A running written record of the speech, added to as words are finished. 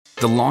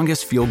The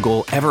longest field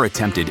goal ever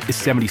attempted is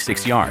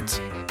 76 yards.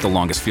 The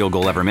longest field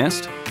goal ever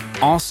missed?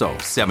 Also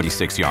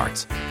 76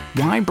 yards.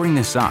 Why bring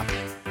this up?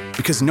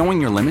 Because knowing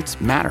your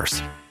limits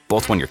matters,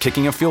 both when you're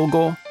kicking a field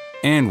goal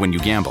and when you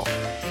gamble.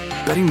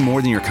 Betting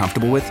more than you're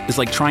comfortable with is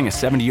like trying a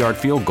 70-yard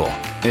field goal.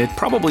 It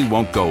probably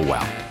won't go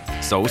well.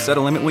 So set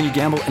a limit when you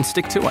gamble and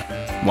stick to it.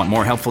 Want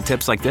more helpful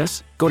tips like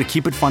this? Go to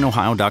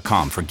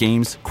keepitfunohio.com for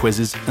games,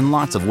 quizzes, and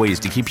lots of ways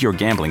to keep your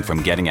gambling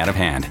from getting out of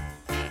hand.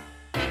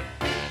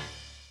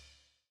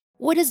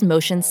 What does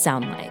motion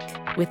sound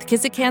like? With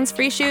Kizikans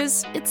free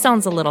shoes, it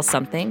sounds a little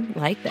something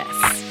like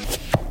this.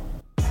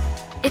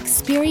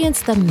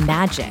 Experience the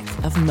magic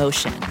of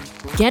motion.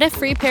 Get a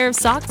free pair of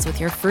socks with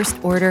your first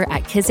order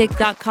at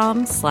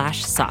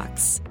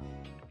kizik.com/socks.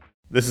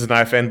 This is an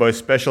iFanboy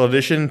Special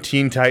Edition,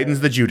 Teen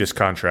Titans: The Judas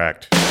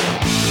Contract.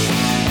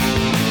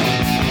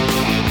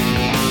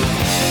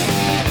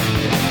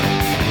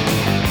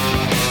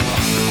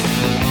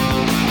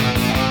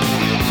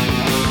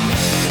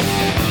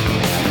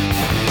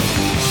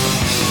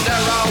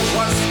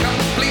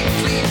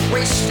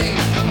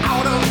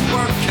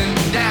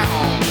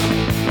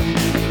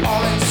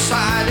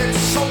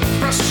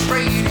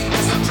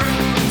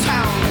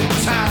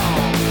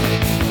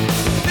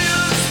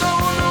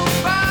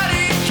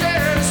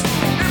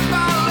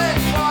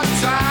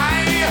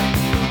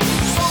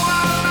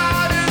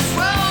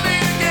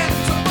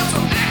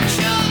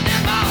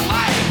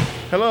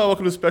 Hello,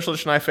 welcome to the Special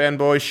Edition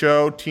iFanboy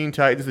Show, Teen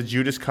Titans: The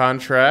Judas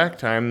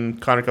Contract. I'm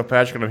Connor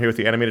Kilpatrick, and I'm here with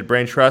the Animated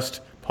Brain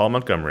Trust, Paul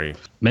Montgomery.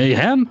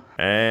 Mayhem.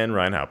 And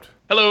Ryan Haupt.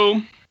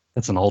 Hello.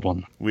 That's an old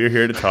one. We're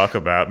here to talk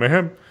about,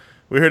 Mayhem,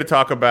 we were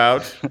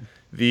discussing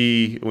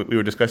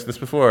this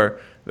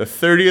before, the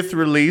 30th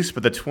release,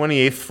 but the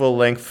 28th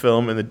full-length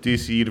film in the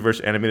DC Universe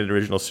animated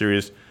original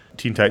series,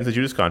 Teen Titans: The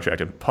Judas Contract.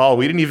 And Paul,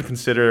 we didn't even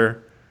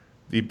consider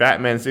the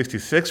Batman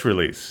 66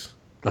 release.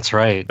 That's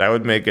right. That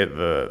would make it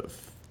the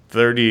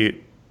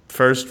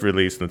 31st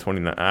release in the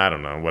 29th. I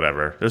don't know,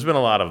 whatever. There's been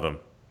a lot of them.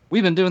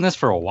 We've been doing this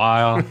for a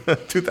while.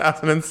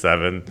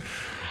 2007.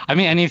 I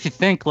mean, and if you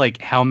think,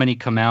 like, how many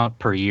come out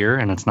per year,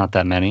 and it's not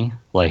that many,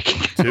 like...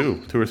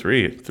 two or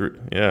three,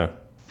 yeah.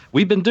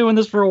 We've been doing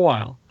this for a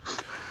while.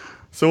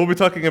 So we'll be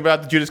talking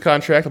about the Judas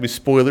Contract. There'll be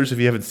spoilers if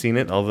you haven't seen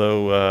it,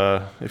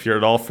 although if you're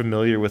at all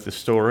familiar with the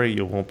story,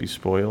 you won't be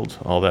spoiled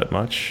all that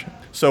much.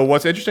 So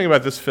what's interesting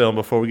about this film,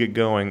 before we get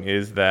going,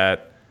 is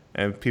that,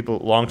 and people,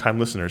 longtime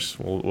listeners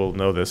will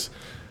know this,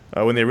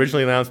 when they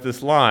originally announced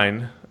this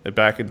line,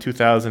 back in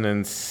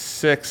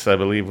 2006, I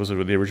believe, was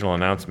the original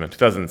announcement.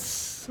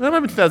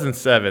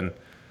 2007.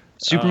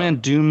 Superman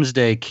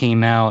Doomsday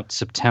came out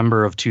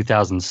September of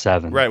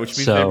 2007. Right, which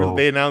means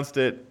they announced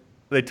it.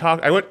 They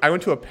talked. I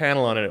went to a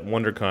panel on it at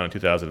WonderCon in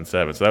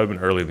 2007, so that would have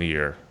been early in the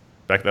year.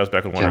 That was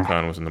back when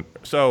WonderCon was in the.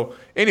 So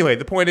anyway,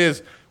 the point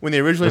is, when they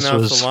originally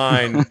announced the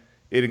line,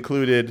 it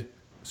included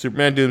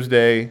Superman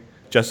Doomsday,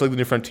 Justice League: The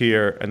New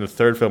Frontier, and the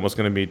third film was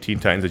going to be Teen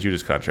Titans: The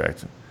Judas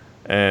Contract.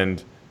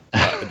 And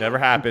it never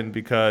happened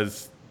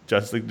because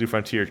Justice League: The New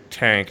Frontier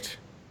tanked,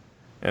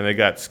 and they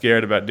got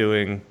scared about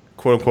doing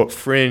quote-unquote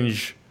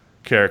fringe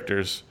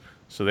characters.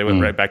 So they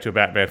went right back to a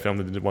Batman film.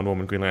 They did Wonder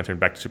Woman, Green Lantern,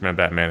 back to Superman,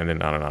 Batman, and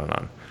then on and on and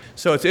on.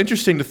 So it's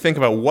interesting to think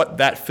about what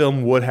that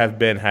film would have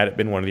been had it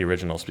been one of the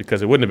originals,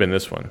 because it wouldn't have been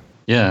this one.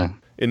 Yeah.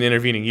 In the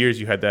intervening years,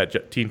 you had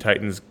that Teen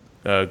Titans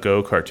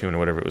Go cartoon or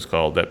whatever it was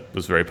called that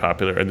was very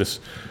popular, and this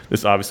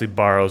obviously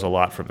borrows a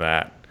lot from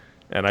that.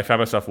 And I found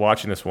myself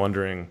watching this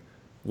wondering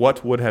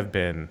what would have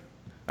been.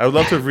 I would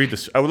love to read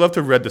this. I would love to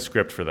have read the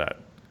script for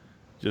that,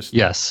 just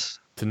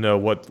to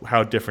know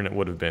how different it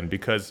would have been,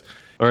 because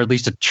or at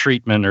least a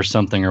treatment or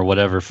something or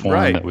whatever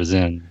form it was in.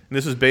 And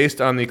this was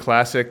based on the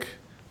classic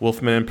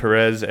Wolfman and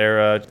Perez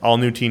era, all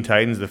new Teen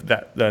Titans,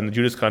 the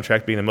Judas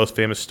Contract being the most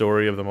famous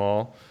story of them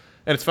all.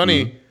 And it's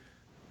funny.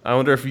 I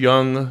wonder if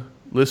young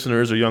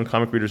listeners or young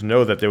comic readers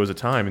know that there was a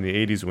time in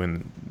the 80s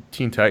when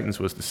Teen Titans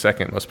was the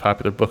second most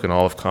popular book in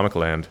all of comic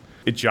land.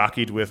 It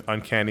jockeyed with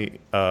Uncanny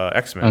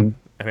X-Men.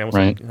 And I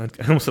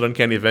almost said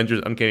Uncanny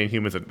Avengers, Uncanny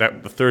Humans. The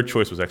third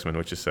choice was X-Men,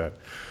 which is sad.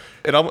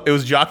 It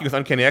was jockeying with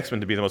Uncanny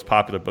X-Men to be the most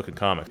popular book in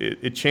comics.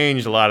 It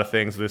changed a lot of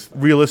things. This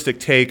realistic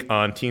take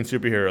on teen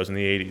superheroes in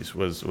the 80s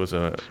was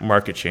a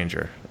market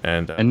changer.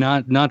 And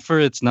not for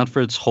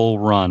its whole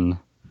run.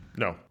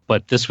 No.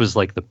 But this was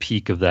like the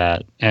peak of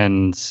that,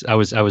 and I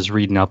was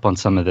reading up on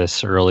some of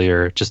this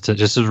earlier, just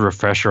as a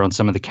refresher on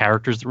some of the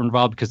characters that were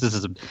involved, because this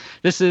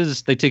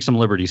is they take some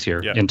liberties here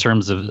in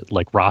terms of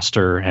like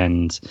roster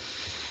and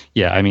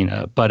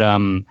but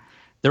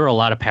there were a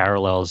lot of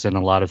parallels and a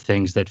lot of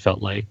things that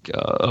felt like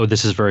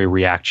this is very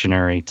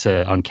reactionary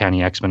to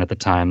Uncanny X-Men at the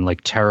time.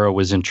 Like Terra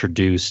was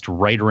introduced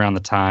right around the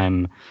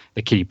time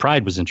that Kitty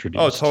Pryde was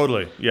introduced. Oh,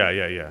 totally,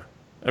 yeah.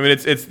 I mean,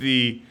 it's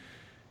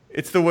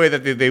the way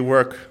that they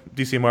work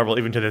DC and Marvel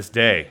even to this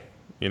day,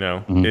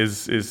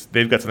 is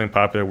they've got something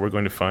popular, we're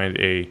going to find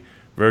a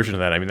version of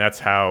that. I mean, that's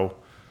how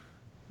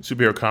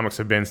superhero comics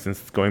have been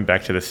since going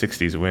back to the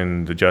 60s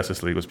when the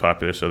Justice League was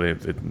popular, so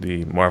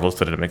the Marvels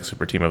started to make a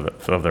super team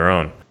of their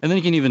own. And then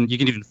you can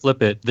even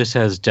flip it. This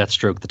has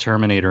Deathstroke the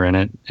Terminator in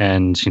it,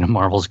 and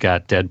Marvel's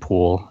got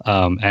Deadpool.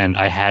 And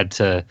I had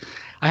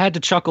to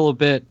chuckle a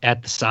bit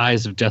at the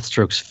size of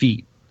Deathstroke's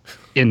feet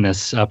in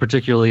this,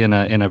 particularly in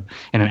an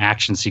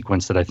action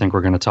sequence that I think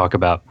we're going to talk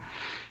about.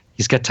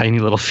 He's got tiny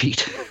little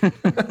feet.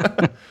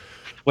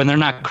 When they're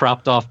not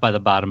cropped off by the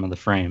bottom of the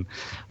frame,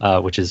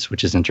 which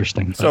is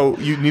interesting. So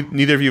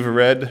neither of you have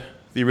read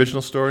the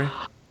original story?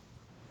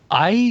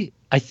 I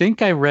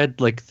think I read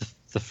like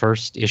the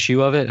first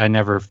issue of it. I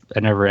never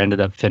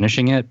ended up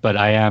finishing it, but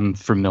I am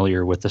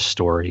familiar with the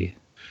story.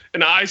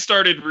 And I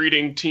started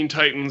reading Teen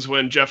Titans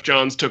when Jeff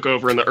Johns took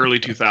over in the early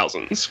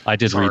 2000s. I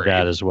did read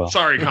that as well.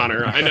 Sorry,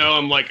 Connor. I know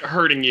I'm like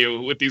hurting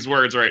you with these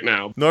words right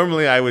now.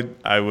 Normally I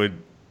would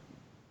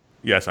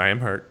yes, I am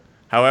hurt.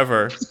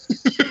 However,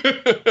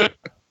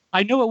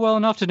 I know it well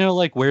enough to know,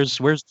 like, where's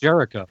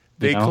Jericho?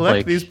 They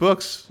collect these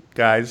books,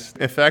 guys.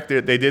 In fact,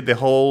 they did the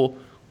whole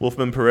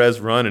Wolfman Perez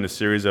run in a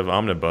series of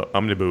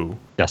omniboo.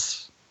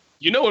 Yes.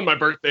 You know when my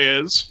birthday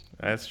is.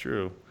 That's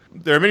true.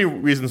 There are many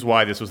reasons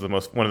why this was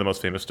one of the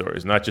most famous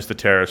stories. Not just the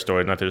Terra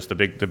story, not just the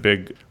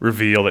big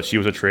reveal that she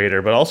was a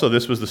traitor, but also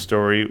this was the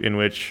story in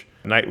which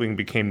Nightwing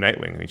became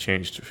Nightwing. He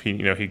changed.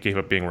 He gave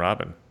up being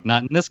Robin.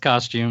 Not in this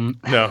costume.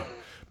 No.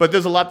 But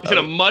there's a lot. In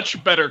a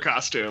much better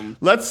costume.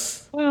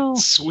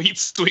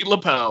 Sweet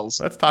lapels.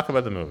 Let's talk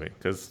about the movie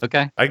because I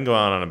can go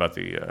on about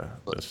the.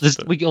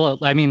 We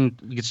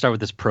could start with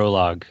this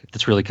prologue.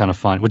 That's really kind of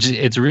fun.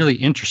 It's really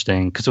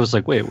interesting because it was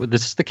like, wait,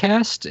 this is the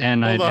cast,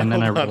 and I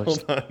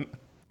realized. Hold on.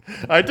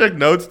 I took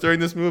notes during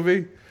this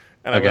movie,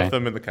 and I left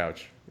them in the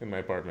couch in my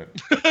apartment.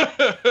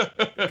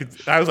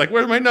 I was like,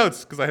 "Where's my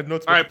notes?" Because I had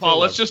notes. All right, Paul.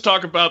 Let's just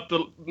talk about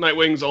the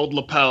Nightwing's old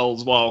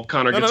lapels while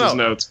Connor gets his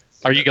notes.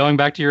 Are you going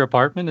back to your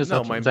apartment? Is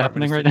that what's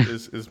happening right now?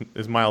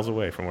 Is miles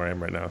away from where I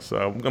am right now. So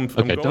I'm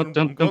okay.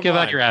 Don't give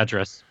out your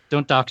address.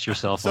 Don't dox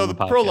yourself. So on the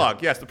podcast.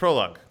 Prologue. Yes, the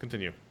prologue.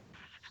 Continue.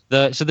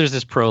 So there's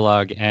this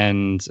prologue,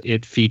 and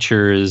it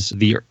features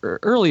the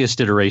earliest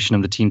iteration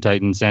of the Teen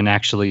Titans, and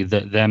actually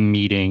them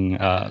meeting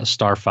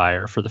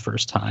Starfire for the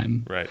first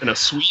time. Right. In a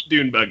sweet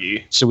dune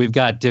buggy. So we've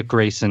got Dick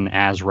Grayson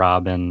as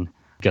Robin.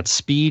 We've got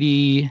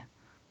Speedy.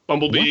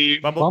 Bumblebee.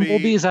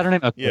 Bumblebee, is that her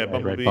name? Okay, yeah,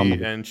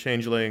 Bumblebee and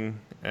Changeling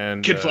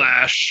and Kid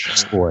Flash.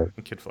 Beast Boy.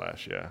 Kid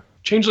Flash, yeah.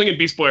 Changeling and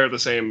Beast Boy are the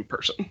same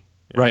person.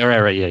 Yeah.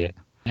 Right, yeah.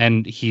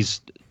 And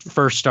he's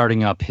first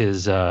starting up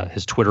his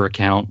Twitter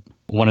account.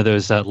 One of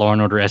those Law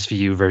and Order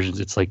SVU versions.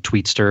 It's like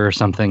Tweetster or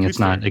something. It's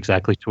not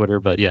exactly Twitter,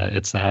 but yeah,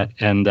 it's that.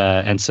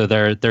 And so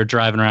they're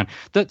driving around.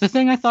 The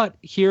thing I thought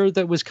here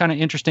that was kind of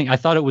interesting, I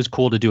thought it was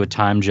cool to do a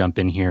time jump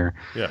in here.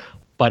 Yeah.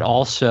 But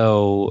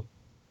also,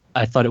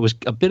 I thought it was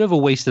a bit of a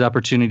wasted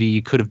opportunity.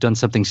 You could have done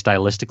something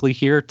stylistically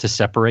here to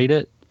separate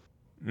it,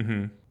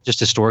 just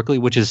historically,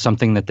 which is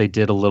something that they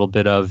did a little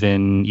bit of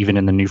even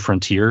in the New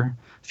Frontier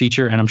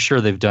feature, and I'm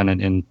sure they've done it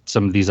in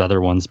some of these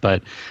other ones,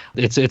 but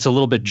it's a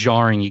little bit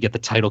jarring. You get the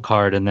title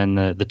card and then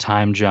the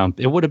time jump.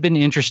 It would have been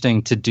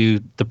interesting to do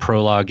the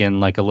prologue in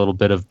like a little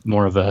bit of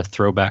more of a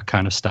throwback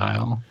kind of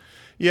style.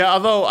 Yeah,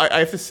 although I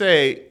have to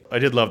say, I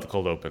did love the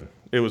cold open.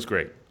 It was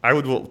great. I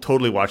would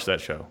totally watch that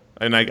show.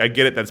 And I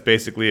get it. That's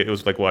basically, it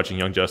was like watching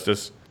Young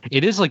Justice.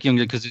 It is like Young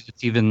because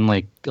it's even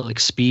like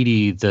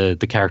Speedy. The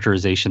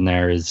characterization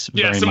there is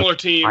very similar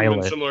much team pilot.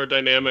 and similar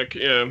dynamic.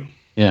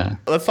 Yeah.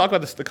 Let's talk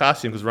about the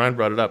costume because Ryan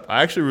brought it up.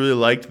 I actually really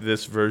liked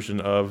this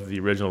version of the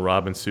original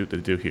Robin suit they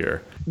do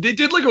here. They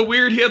did like a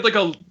weird. He had like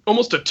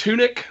almost a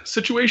tunic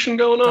situation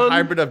going on. A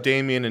hybrid of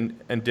Damian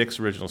and Dick's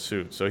original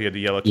suit. So he had the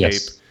yellow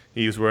cape.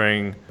 He was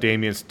wearing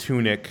Damian's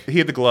tunic. He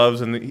had the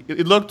gloves, and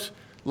it looked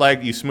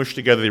like you smushed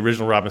together the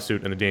original Robin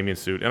suit and the Damian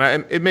suit.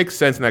 And it makes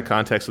sense in that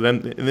context. So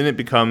then it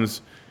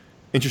becomes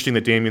interesting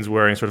that Damian's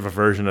wearing sort of a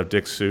version of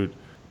Dick's suit.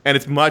 And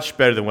it's much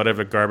better than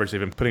whatever garbage they've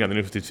been putting out in the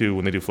New 52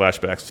 when they do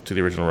flashbacks to the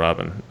original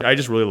Robin. I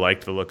just really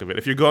liked the look of it.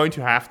 If you're going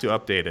to have to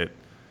update it,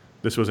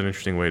 this was an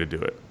interesting way to do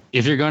it.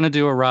 If you're going to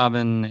do a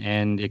Robin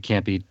and it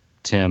can't be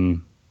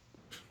Tim,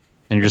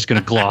 and you're just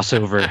going to gloss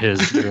over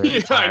his...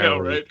 Yeah, I know,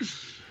 right?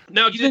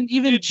 Now,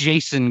 even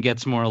Jason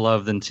gets more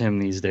love than Tim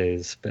these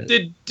days. But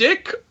Did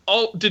Dick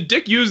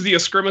use the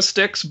Eskrima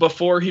sticks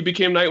before he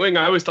became Nightwing?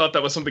 I always thought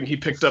that was something he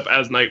picked up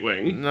as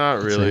Nightwing.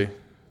 Not really.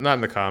 Not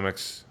in the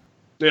comics.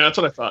 Yeah, that's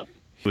what I thought.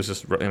 It was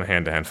just in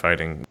hand-to-hand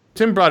fighting.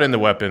 Tim brought in the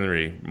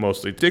weaponry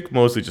mostly. Dick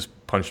mostly just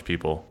punched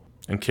people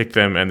and kicked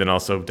them, and then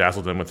also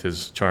dazzled them with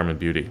his charm and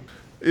beauty.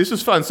 This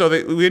was fun. So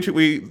they find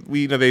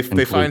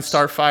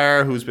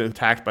Starfire, who's been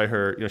attacked by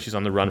her. She's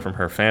on the run from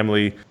her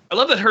family. I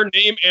love that her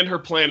name and her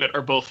planet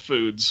are both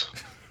foods.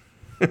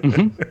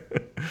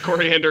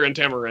 Coriander and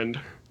tamarind.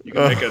 You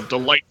can make a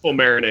delightful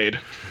marinade.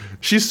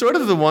 She's sort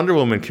of the Wonder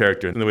Woman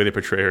character in the way they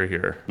portray her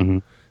here. Mm-hmm.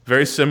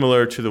 Very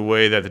similar to the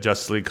way that the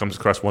Justice League comes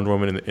across Wonder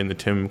Woman in the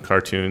Tim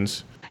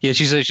cartoons. Yeah,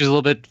 she's a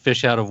little bit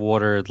fish out of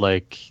water,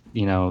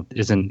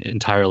 isn't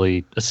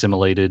entirely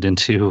assimilated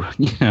into,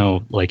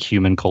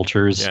 human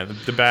cultures. Yeah,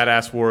 the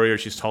badass warrior.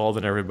 She's taller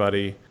than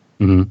everybody.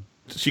 Mm-hmm.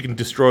 she can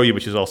destroy you,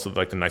 but she's also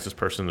like the nicest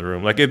person in the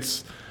room. Like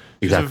she's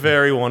Exactly. a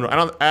very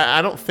wonderful.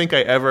 I don't think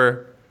I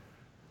ever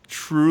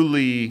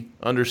truly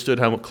understood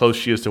how close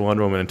she is to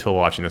Wonder Woman until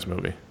watching this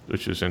movie,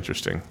 which is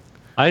interesting.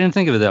 I didn't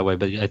think of it that way,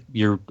 but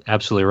you're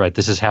absolutely right.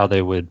 This is how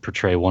they would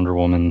portray Wonder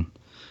Woman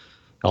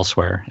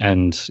elsewhere.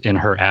 And in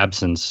her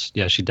absence,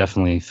 yeah, she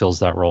definitely fills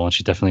that role, and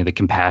she's definitely the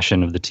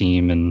compassion of the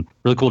team, and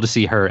really cool to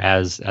see her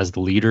as the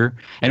leader.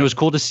 And it was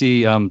cool to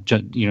see,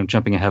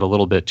 jumping ahead a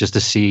little bit, just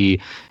to see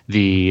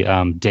the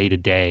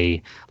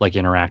day-to-day like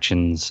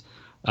interactions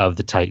of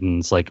the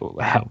Titans, like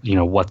how,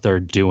 what they're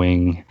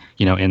doing,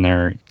 in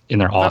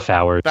their off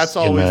hours. That's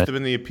always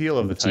been the appeal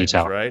of the Titans,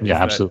 right?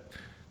 Yeah, absolutely.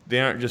 They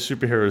aren't just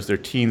superheroes; they're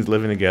teens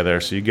living together.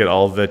 So you get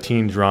all the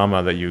teen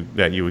drama that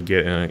you would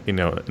get in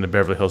a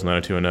Beverly Hills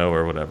 90210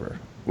 or whatever.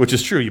 Which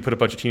is true. You put a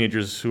bunch of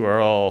teenagers who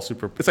are all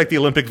super. It's like the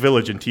Olympic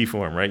Village in T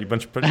form, right? You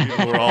bunch of people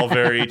who are all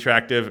very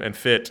attractive and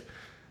fit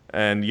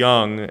and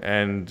young,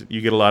 and you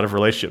get a lot of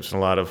relationships and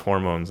a lot of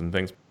hormones and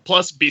things.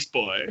 Plus Beast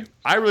Boy.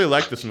 I really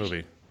liked this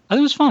movie. I think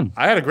it was fun.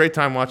 I had a great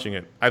time watching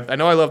it. I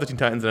know I love the Teen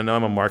Titans, and I know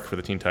I'm a mark for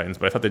the Teen Titans,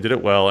 but I thought they did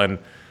it well, and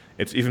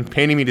it's even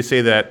paining me to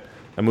say that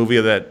a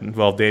movie that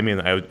involved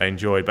Damian I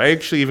enjoyed, but I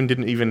actually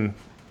didn't even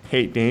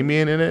hate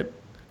Damian in it.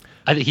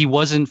 I think he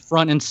wasn't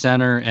front and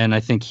center, and I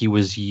think he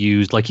was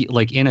used like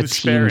in a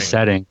team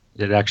setting.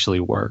 It actually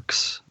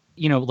works.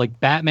 Like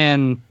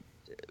Batman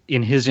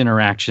in his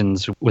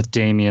interactions with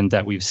Damian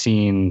that we've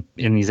seen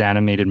in these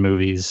animated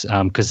movies,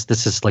 because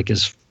this is like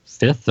his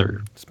fifth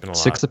or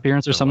sixth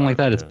appearance or something like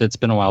that. Yeah. It's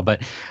been a while,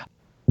 but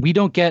we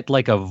don't get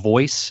like a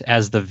voice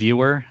as the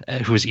viewer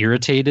who's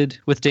irritated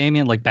with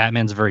Damian. Like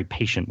Batman's very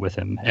patient with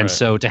him, and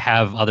so to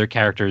have other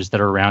characters that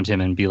are around him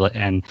and be like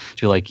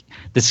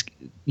this,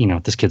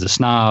 this kid's a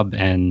snob,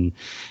 and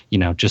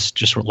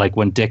just like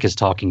when Dick is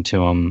talking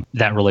to him,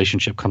 that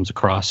relationship comes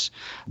across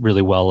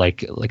really well.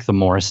 Like the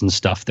Morrison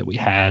stuff that we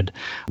had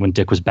when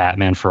Dick was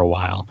Batman for a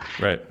while.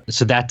 Right.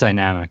 So that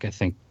dynamic, I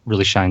think,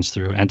 really shines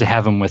through, and to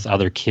have him with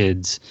other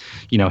kids,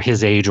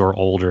 his age or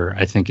older,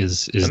 I think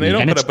is. And they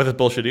don't put up with his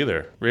bullshit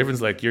either.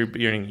 Raven's like, you're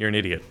an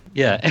idiot.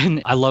 Yeah,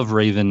 and I love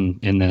Raven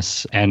in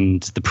this,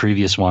 and the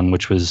previous one,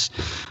 which was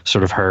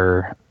sort of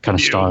her kind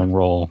of starring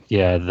role.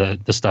 Yeah,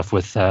 the stuff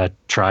with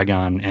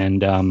Trigon,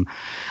 and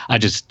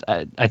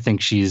I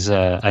think she's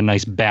a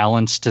nice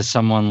balance to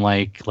someone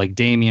like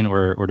Damian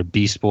or to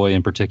Beast Boy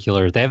in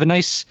particular. They have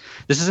this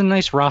is a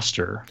nice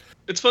roster.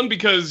 It's fun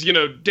because,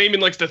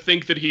 Damon likes to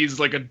think that he's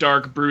like a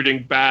dark,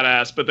 brooding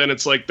badass, but then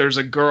it's like there's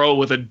a girl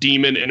with a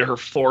demon in her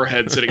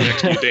forehead sitting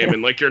next to you,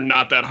 Damon. Like, you're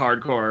not that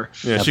hardcore.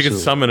 Yeah, Absolutely. She can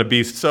summon a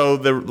beast. So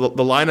the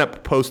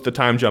lineup post the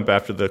time jump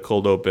after the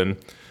cold open.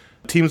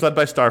 Team's led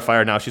by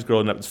Starfire. Now she's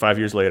growing up. It's 5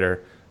 years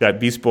later. Got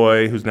Beast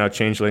Boy, who's now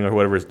Changeling or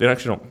whatever. They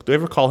actually don't. Do they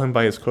ever call him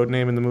by his code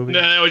name in the movie?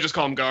 No, I always just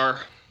call him Gar.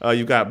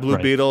 You've got Blue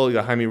Beetle. You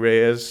got Jaime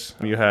Reyes.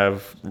 You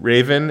have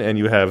Raven, and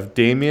you have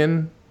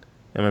Damian.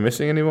 Am I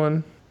missing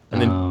anyone?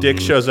 And then Dick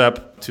shows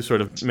up to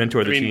sort of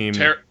mentor the team.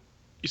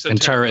 You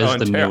said Tara is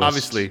the newest.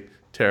 Obviously,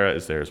 Tara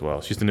is there as well.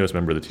 She's the newest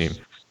member of the team.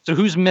 So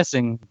who's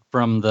missing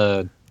from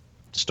the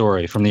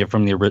story, from the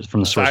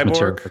source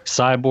material?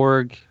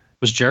 Cyborg.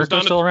 Was Jericho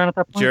still around at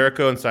that point?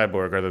 Jericho and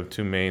Cyborg are the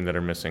two main that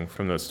are missing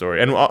from the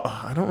story. And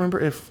I don't remember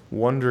if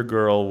Wonder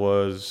Girl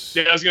was...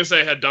 Yeah, I was going to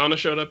say, had Donna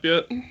showed up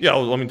yet? Yeah,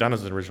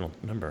 Donna's the original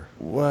member.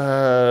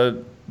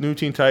 New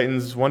Teen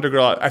Titans, Wonder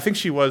Girl, I think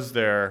she was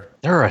there.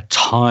 There are a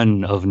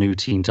ton of New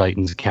Teen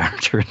Titans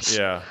characters.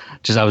 Yeah.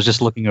 I was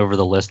just looking over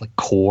the list, like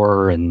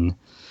Core and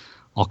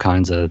all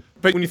kinds of...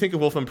 But when you think of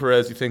Wolfman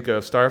Perez, you think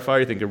of Starfire,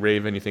 you think of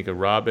Raven, you think of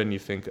Robin, you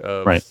think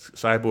of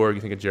Cyborg,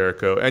 you think of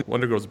Jericho, and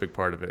Wonder Girl's a big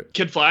part of it.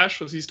 Kid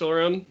Flash, was he still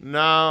around?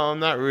 No,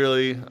 not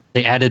really.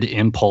 They added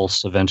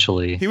Impulse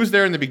eventually. He was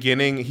there in the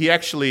beginning. He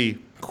actually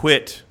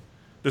quit.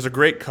 There's a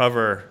great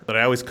cover that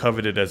I always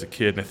coveted as a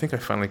kid, and I think I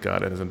finally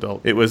got it as an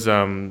adult. It was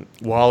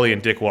Wally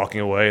and Dick walking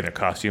away in their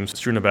costumes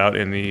strewn about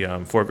in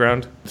the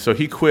foreground. So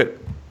he quit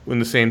in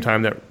the same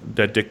time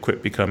that Dick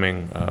quit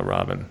becoming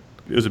Robin.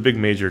 It was a big,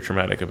 major,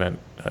 traumatic event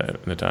in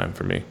the time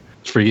for me.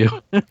 For you.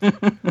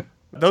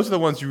 Those are the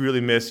ones you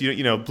really miss.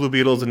 Blue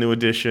Beetle's a new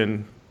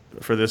addition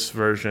for this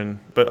version.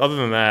 But other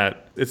than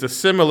that, it's a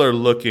similar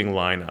looking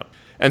lineup.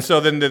 And so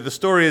then the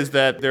story is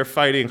that they're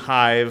fighting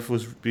Hive,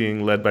 who's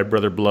being led by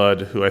Brother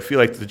Blood, who I feel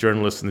like the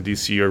journalists in the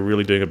DC are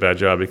really doing a bad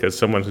job, because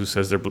someone who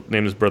says their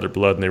name is Brother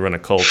Blood and they run a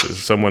cult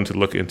is someone to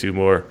look into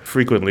more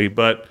frequently.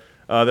 But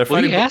they're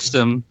fighting... Well, he asked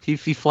him. He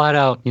flat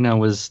out,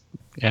 was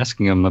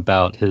asking him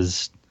about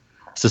his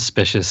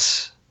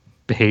suspicious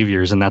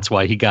behaviors, and that's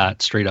why he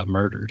got straight up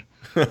murdered.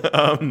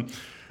 And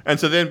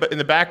so then, but in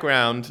the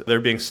background, they're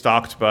being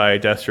stalked by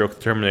Deathstroke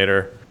the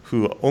Terminator,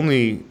 who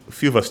only a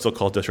few of us still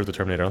call Deathstroke the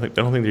Terminator. I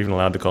don't think they're even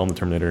allowed to call him the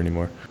Terminator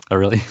anymore. Oh,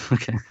 really?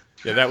 Okay.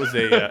 Yeah, that was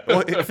a...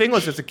 well, the thing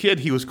was, as a kid,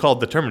 he was called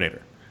the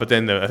Terminator. But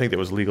then I think there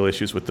was legal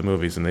issues with the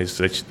movies, and they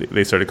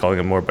started calling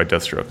him more by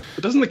Deathstroke.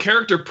 But doesn't the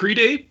character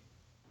predate?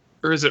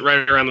 Or is it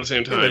right around the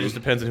same time? Yeah, it just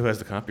depends on who has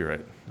the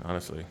copyright,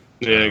 honestly.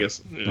 Yeah, I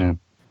guess. Yeah.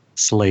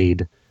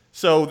 Slade.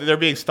 So they're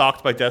being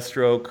stalked by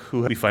Deathstroke,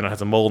 who we find out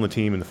has a mole in the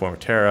team in the form of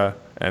Tara,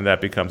 and that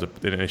becomes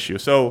an issue.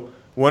 So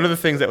one of the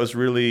things that was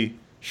really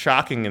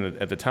shocking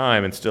at the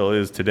time, and still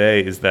is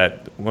today, is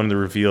that one of the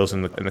reveals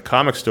in the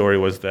comic story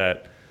was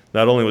that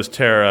not only was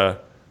Tara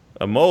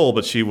a mole,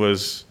 but she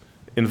was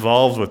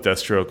involved with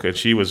Deathstroke, and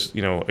she was,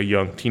 a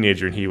young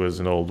teenager, and he was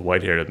an old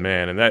white-haired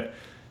man, and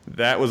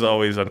that was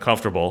always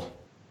uncomfortable.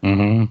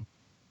 Mm-hmm.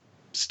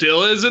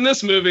 Still is in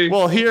this movie.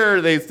 Well,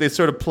 here they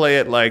sort of play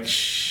it like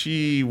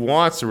she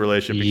wants a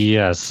relationship.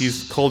 Yes.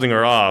 He's holding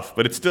her off,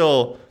 but it's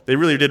still, they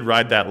really did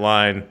ride that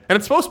line. And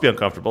it's supposed to be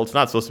uncomfortable. It's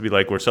not supposed to be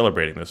like we're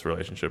celebrating this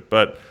relationship.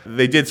 But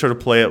they did sort of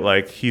play it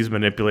like he's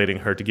manipulating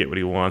her to get what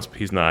he wants, but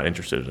he's not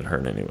interested in her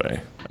in any way.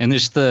 And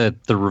there's the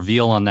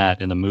reveal on that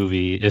in the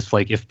movie. It's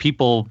like if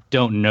people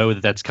don't know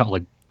that's kind of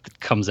like it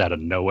comes out of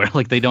nowhere,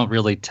 like they don't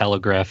really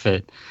telegraph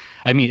it.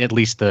 I mean, at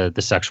least the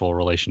sexual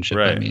relationship.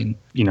 Right. I mean,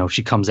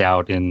 she comes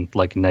out in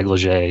like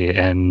negligee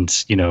and,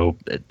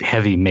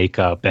 heavy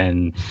makeup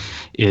and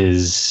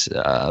is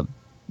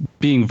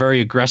being very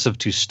aggressive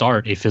to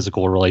start a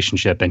physical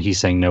relationship. And he's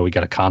saying, no, we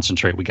got to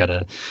concentrate. We got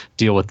to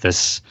deal with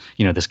this,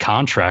 this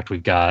contract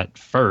we've got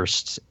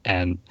first.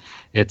 And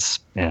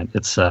it's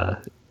I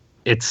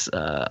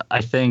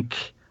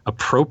think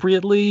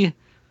appropriately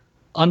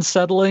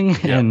unsettling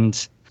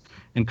and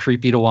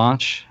creepy to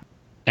watch.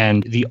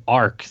 And the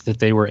arc that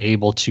they were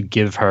able to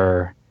give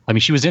her, I mean,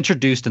 she was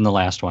introduced in the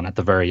last one at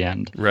the very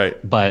end. Right.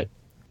 But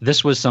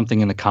this was something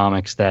in the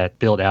comics that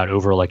built out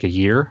over like a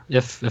year.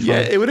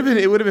 It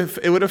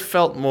would have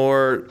felt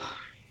more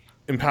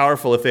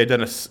powerful if they had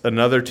done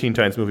another Teen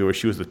Titans movie where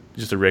she was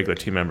just a regular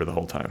team member the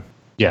whole time.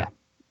 Yeah,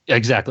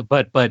 exactly.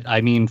 But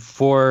I mean,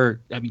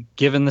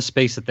 given the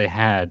space that they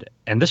had,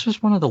 and this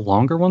was one of the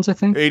longer ones, I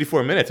think.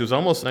 84 minutes. It was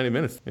almost 90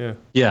 minutes. Yeah.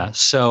 Yeah.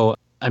 So,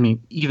 I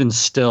mean, even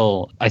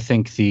still, I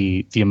think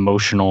the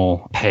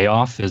emotional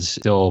payoff is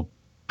still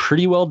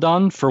pretty well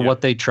done for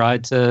what they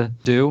tried to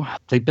do.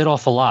 They bit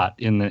off a lot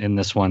in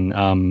this one.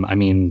 I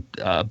mean,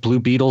 Blue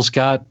Beetle's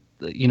got,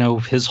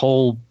 his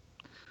whole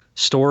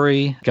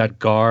story. Got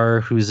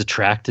Gar, who's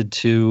attracted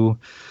to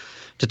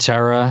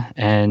Tara,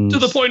 and to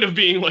the point of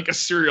being like a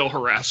serial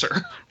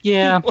harasser.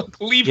 Yeah.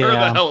 Leave her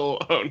the hell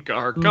alone,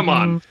 Gar. Come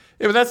on.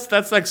 Yeah, but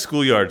that's like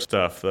schoolyard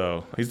stuff,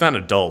 though. He's not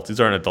an adult. These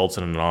aren't adults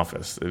in an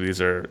office. These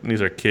are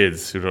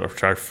kids who are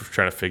trying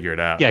to figure it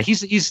out. Yeah,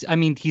 he's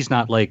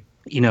not like,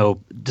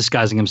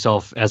 disguising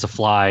himself as a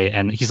fly,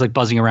 and he's like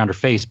buzzing around her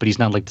face, but he's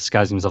not like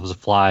disguising himself as a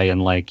fly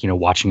and like,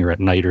 watching her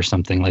at night or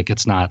something. Like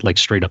it's not like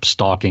straight up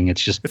stalking.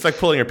 It's like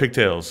pulling her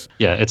pigtails.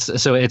 Yeah, he's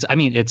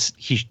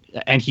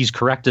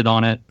corrected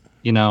on it,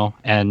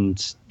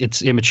 and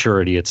it's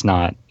immaturity. It's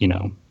not,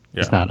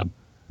 it's not a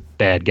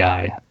bad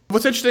guy.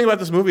 What's interesting about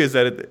this movie is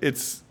that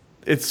it's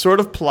sort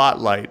of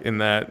plot light in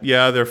that,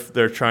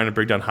 they're trying to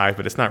bring down Hive,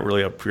 but it's not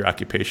really a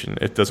preoccupation.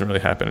 It doesn't really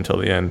happen until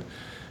the end.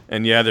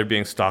 And they're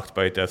being stalked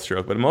by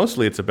Deathstroke, but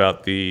mostly it's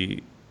about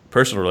the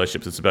personal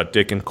relationships. It's about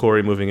Dick and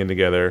Corey moving in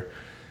together.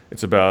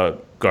 It's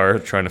about Gar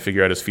trying to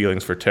figure out his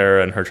feelings for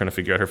Tara and her trying to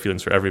figure out her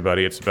feelings for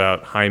everybody. It's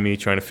about Jaime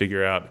trying to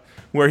figure out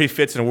where he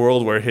fits in a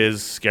world where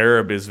his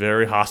scarab is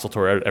very hostile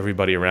toward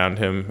everybody around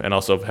him, and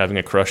also having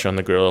a crush on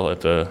the girl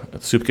at the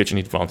soup kitchen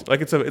he'd volunteered. Like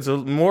it's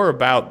more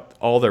about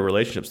all their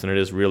relationships than it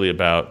is really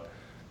about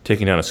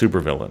taking down a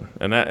supervillain.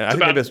 And it's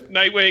about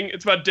Nightwing.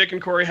 It's about Dick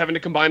and Corey having to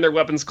combine their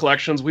weapons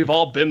collections. We've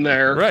all been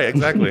there. Right,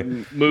 exactly.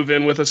 Move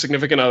in with a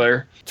significant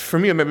other. For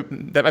me,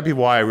 that might be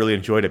why I really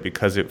enjoyed it,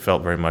 because it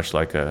felt very much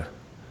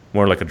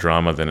more like a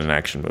drama than an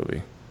action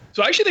movie.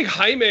 So I actually think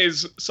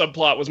Jaime's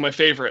subplot was my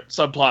favorite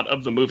subplot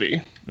of the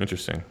movie.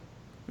 Interesting.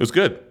 It was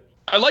good.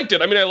 I liked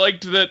it. I mean, I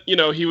liked that,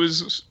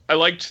 I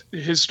liked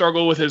his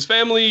struggle with his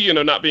family,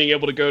 not being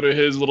able to go to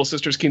his little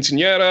sister's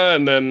quinceañera,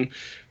 and then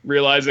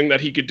realizing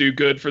that he could do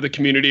good for the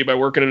community by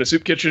working in a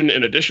soup kitchen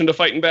in addition to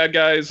fighting bad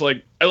guys.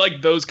 Like, I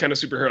like those kind of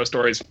superhero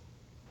stories.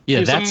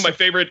 Yeah, some of my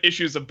favorite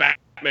issues of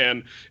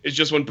Batman is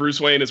just when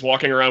Bruce Wayne is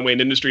walking around Wayne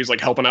Industries,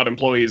 like helping out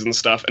employees and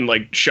stuff, and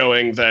like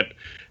showing that,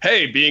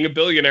 hey, being a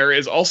billionaire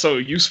is also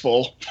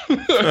useful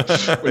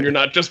when you're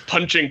not just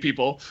punching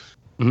people.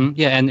 Mm-hmm.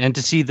 Yeah, and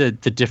to see the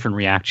different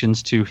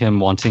reactions to him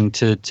wanting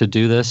to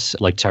do this,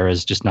 like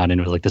Tara's just not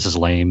into it, like this is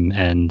lame,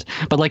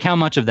 but like how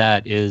much of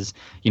that is,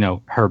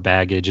 her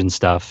baggage and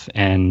stuff,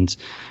 and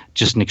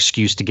just an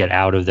excuse to get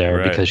out of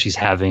there because she's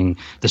having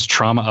this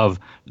trauma of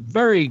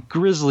very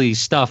grisly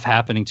stuff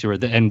happening to her.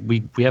 And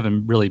we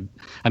haven't really,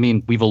 I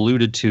mean, we've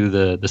alluded to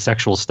the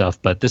sexual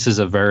stuff, but this is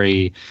a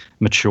very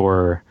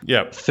mature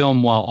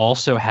film while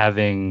also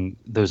having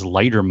those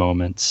lighter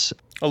moments.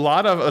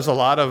 There's a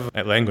lot of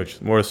language,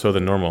 more so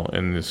than normal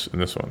in this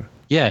one.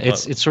 Yeah,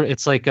 it's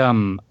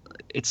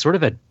sort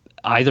of at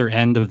either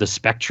end of the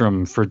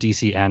spectrum for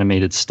DC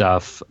animated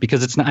stuff,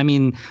 because it's not, I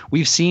mean,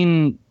 we've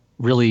seen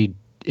really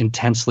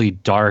intensely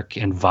dark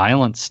and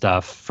violent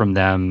stuff from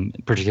them,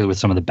 particularly with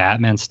some of the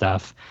Batman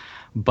stuff,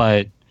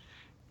 but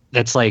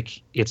that's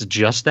like, it's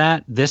just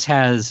that. This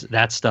has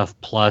that stuff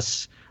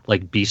plus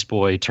like Beast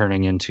Boy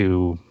turning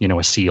into,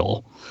 a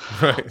seal.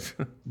 Right.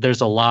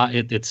 There's a lot,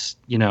 it's,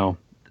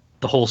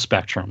 the whole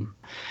spectrum.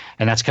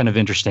 and that's kind of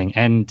interesting.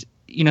 And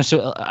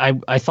so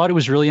I thought it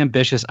was really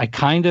ambitious. I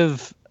kind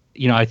of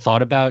I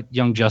thought about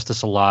Young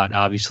Justice a lot,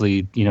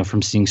 obviously,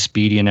 from seeing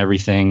Speedy and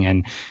everything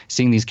and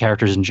seeing these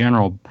characters in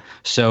general.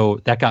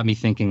 So that got me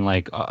thinking,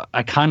 like,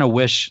 I kind of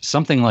wish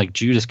something like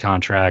Judas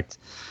Contract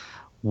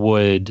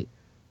would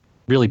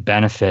really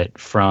benefit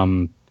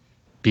from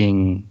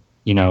being,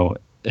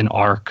 an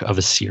arc of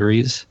a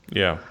series.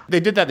 Yeah.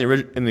 They did that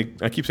in the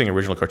I keep saying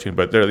original cartoon,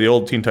 but they're the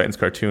old Teen Titans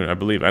cartoon, I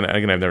believe. And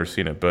again, I've never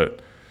seen it, but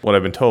what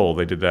I've been told,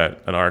 they did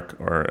that, an arc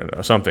or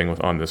something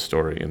on this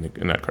story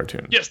in that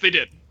cartoon. Yes, they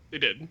did. They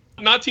did.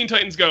 Not Teen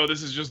Titans Go.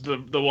 This is just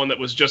the one that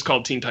was just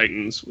called Teen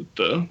Titans with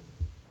the...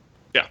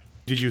 Yeah.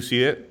 Did you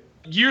see it?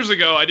 Years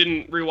ago, I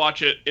didn't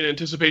rewatch it in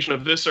anticipation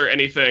of this or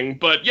anything.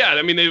 But yeah,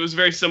 I mean, it was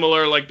very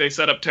similar. Like, they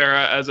set up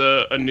Tara as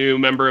a new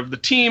member of the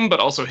team, but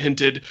also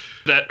hinted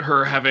that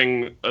her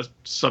having a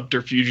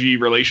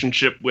subterfuge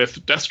relationship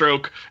with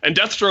Deathstroke. And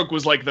Deathstroke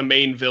was like the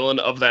main villain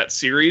of that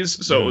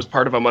series. So it was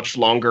part of a much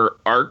longer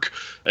arc.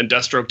 And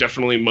Deathstroke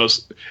definitely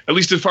at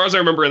least as far as I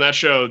remember in that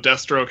show,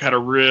 Deathstroke had a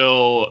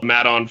real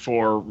mat-on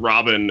for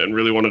Robin and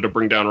really wanted to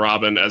bring down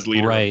Robin as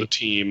leader of the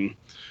team.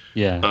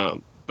 Yeah.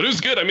 But it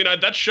was good. I mean,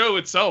 that show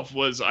itself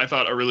was, I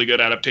thought, a really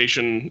good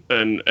adaptation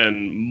and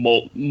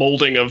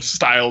molding of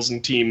styles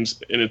and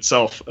teams in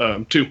itself,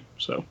 too.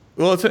 So,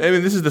 well,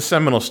 this is the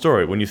seminal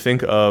story. When you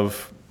think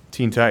of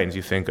Teen Titans,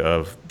 you think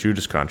of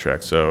Judas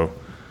Contract. So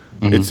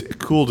it's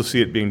cool to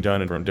see it being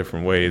done in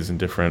different ways and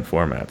different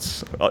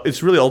formats.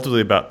 It's really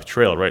ultimately about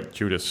betrayal, right,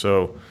 Judas?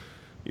 So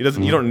you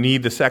don't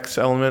need the sex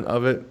element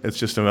of it. It's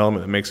just an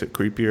element that makes it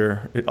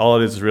creepier. All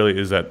it is really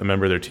is that a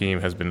member of their team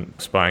has been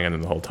spying on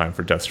them the whole time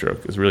for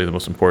Deathstroke is really the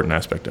most important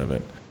aspect of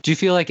it. Do you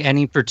feel like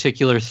any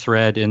particular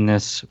thread in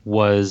this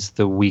was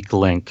the weak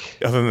link?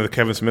 Other than the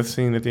Kevin Smith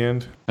scene at the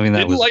end? I mean,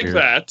 that didn't was like weird.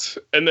 that.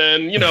 And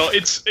then,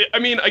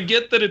 I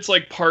get that it's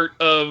like part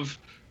of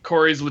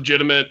Corey's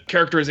legitimate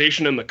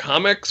characterization in the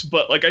comics,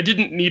 but like I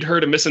didn't need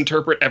her to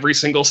misinterpret every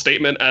single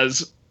statement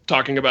as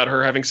talking about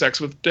her having sex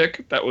with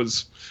Dick.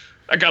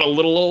 That got a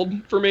little old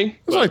for me.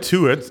 There's only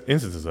 2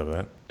 instances of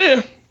that.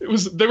 Yeah,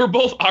 they were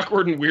both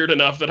awkward and weird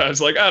enough that I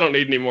was like, I don't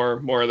need any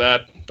more of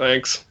that.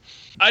 Thanks.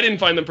 I didn't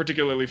find them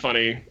particularly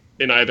funny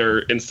in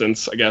either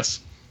instance, I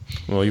guess.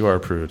 Well, you are a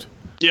prude.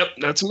 Yep,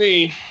 that's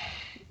me.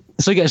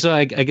 So I guess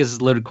it's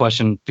a loaded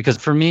question because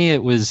for me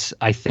it was,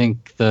 I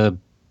think the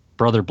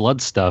Brother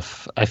Blood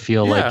stuff, I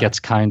feel like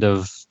gets kind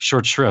of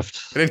short shrift.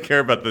 I didn't care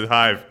about the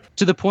hive.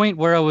 To the point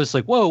where I was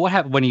like, "Whoa, what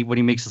happened when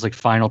he makes his like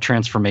final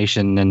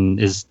transformation and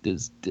is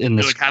in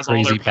this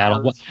crazy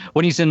battle?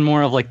 When he's in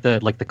more of like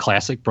the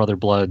classic Brother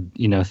Blood,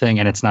 thing,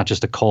 and it's not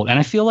just a cult." And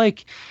I feel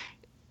like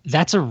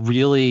that's a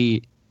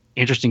really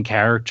interesting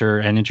character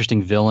and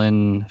interesting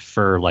villain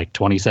for like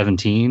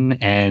 2017,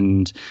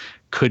 and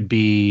could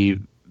be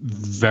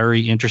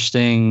very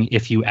interesting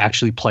if you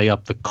actually play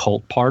up the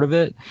cult part of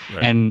it.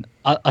 Right. And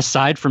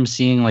aside from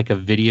seeing like a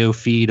video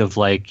feed of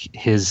like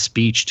his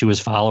speech to his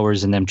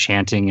followers and them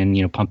chanting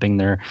and pumping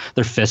their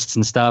fists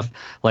and stuff,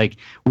 like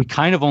we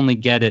kind of only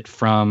get it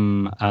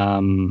from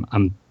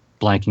I'm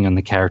blanking on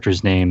the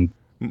character's name.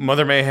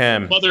 Mother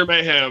Mayhem. Mother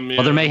Mayhem. Yeah.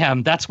 Mother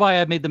Mayhem. That's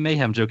why I made the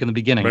Mayhem joke in the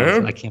beginning.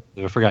 I can't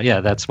believe I forgot.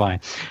 Yeah, that's why.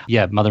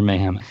 Yeah, Mother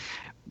Mayhem.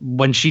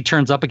 When she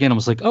turns up again, I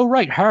was like, oh,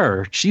 right,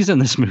 her. She's in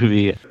this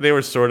movie. They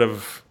were sort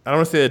of, I don't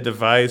want to say a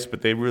device,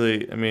 but they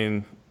really,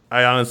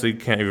 I honestly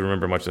can't even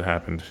remember much that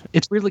happened.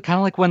 It's really kind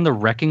of like when the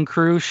Wrecking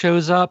Crew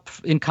shows up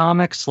in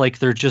comics, like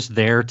they're just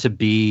there to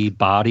be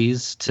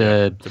bodies,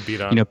 to beat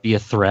on. Be a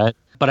threat.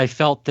 But I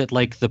felt that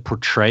like the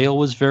portrayal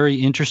was very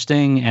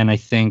interesting, and I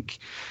think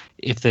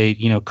if they,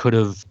 could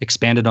have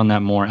expanded on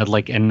that more,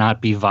 and not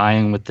be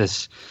vying with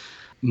this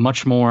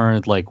much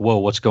more like, whoa,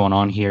 what's going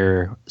on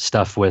here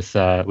stuff with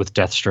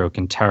Deathstroke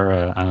and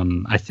Tara.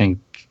 I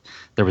think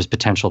there was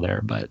potential there,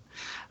 but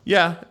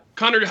yeah.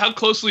 Connor, how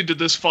closely did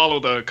this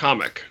follow the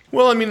comic?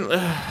 Well,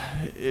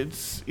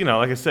 it's,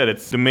 like I said,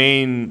 it's the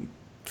main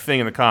thing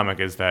in the comic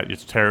is that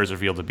Tara is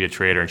revealed to be a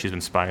traitor, and she's been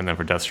spying on them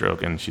for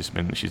Deathstroke, and she's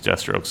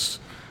Deathstroke's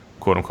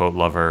quote unquote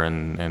lover,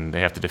 and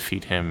they have to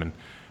defeat him. And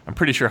I'm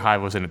pretty sure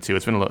Hive was in it too.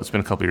 It's been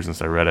a couple years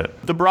since I read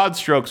it. The broad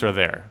strokes are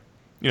there.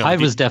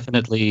 Hive was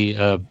definitely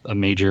a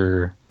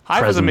major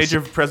Hive was a major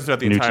presence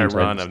throughout the entire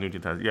run of New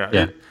Teen Titans.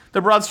 Yeah.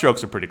 The broad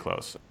strokes are pretty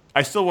close.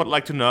 I still would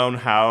like to know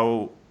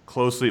how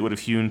closely it would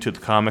have hewn to the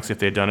comics if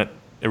they had done it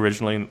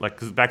originally. Like,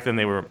 because back then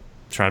they were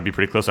trying to be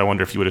pretty close. I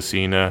wonder if you would have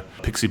seen a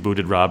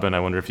pixie-booted Robin.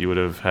 I wonder if you would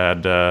have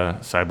had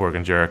Cyborg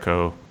and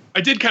Jericho. I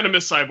did kind of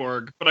miss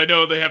Cyborg, but I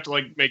know they have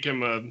to make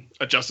him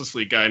a Justice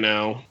League guy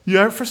now.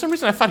 Yeah, for some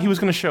reason I thought he was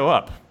going to show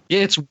up.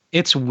 Yeah,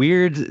 it's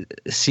weird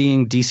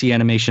seeing DC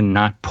Animation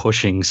not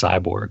pushing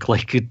Cyborg.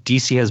 Like,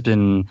 DC has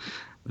been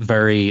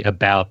very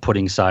about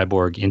putting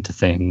Cyborg into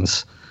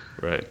things.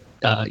 Right.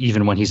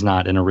 Even when he's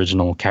not an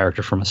original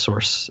character from a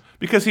source.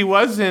 Because he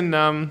was in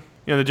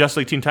the Justice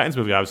League Teen Titans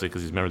movie, obviously,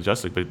 because he's a member of the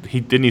Justice League, but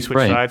didn't he switch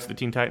sides to the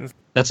Teen Titans?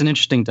 That's an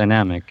interesting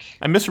dynamic.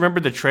 I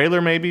misremembered the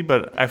trailer maybe,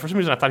 but for some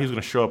reason I thought he was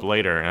going to show up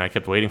later, and I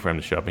kept waiting for him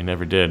to show up. He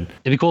never did.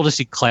 It'd be cool to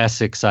see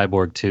classic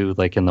Cyborg too,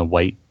 like in the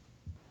white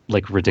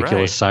like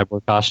ridiculous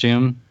cyborg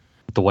costume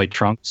with the white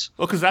trunks.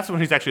 Well, because that's when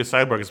he's actually a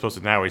cyborg as opposed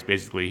to now where he's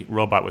basically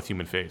robot with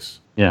human face.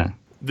 Yeah.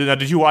 Now,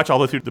 did you watch all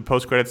the way through the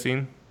post-credit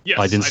scene? Yes,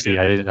 I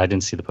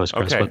didn't see the post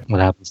credits. Okay. What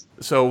happens?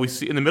 So we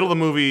see in the middle of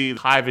the movie,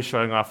 Hive is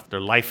showing off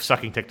their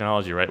life-sucking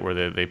technology, right?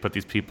 Where they put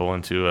these people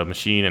into a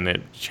machine and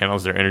it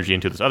channels their energy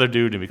into this other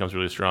dude and becomes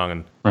really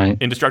strong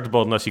and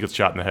indestructible unless he gets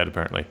shot in the head,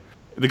 apparently.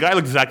 The guy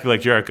looked exactly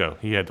like Jericho.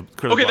 He had the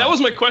curly blonde. That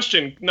was my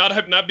question.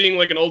 Not being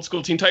like an old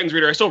school Teen Titans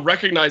reader, I still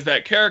recognize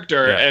that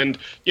character, and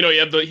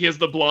he has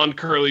the blonde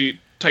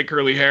tight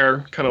curly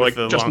hair, kind of like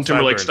Justin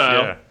Timberlake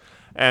style. Yeah.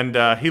 And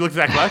he looked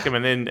exactly like him,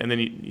 and then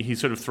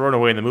he's sort of thrown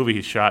away in the movie.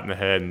 He's shot in the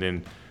head, and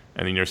then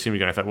you never see him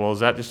again. I thought, well,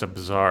 is that just a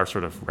bizarre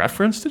sort of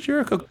reference to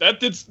Jericho? That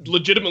did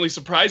legitimately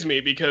surprise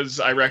me because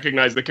I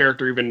recognize the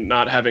character even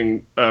not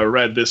having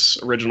read this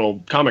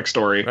original comic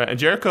story. Right. And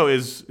Jericho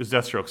is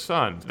Deathstroke's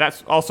son.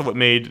 That's also what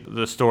made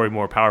the story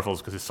more powerful, is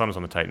because his son was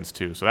on the Titans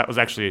too. So that was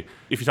actually,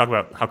 if you talk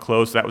about how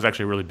close, that was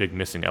actually a really big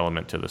missing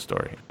element to the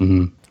story.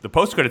 Mm-hmm. The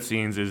post-credit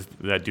scenes is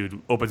that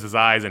dude opens his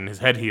eyes and his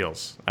head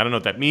heals. I don't know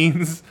what that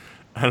means.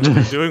 I don't know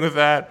what they're doing with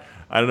that.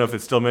 I don't know if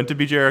it's still meant to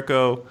be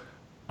Jericho.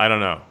 I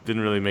don't know.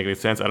 Didn't really make any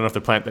sense. I don't know if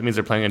that means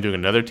they're planning on doing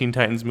another Teen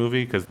Titans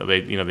movie, because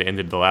they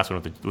ended the last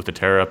one with the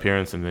Terra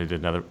appearance, and they did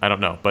another. I don't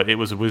know, but it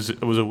was a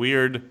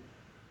weird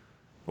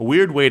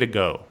way to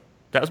go.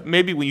 That was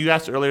maybe when you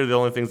asked earlier. The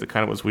only things that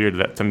kind of was weird,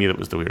 that to me that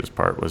was the weirdest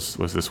part, was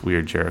this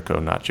weird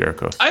Jericho, not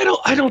Jericho. I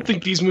don't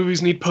think these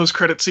movies need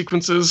post-credit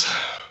sequences.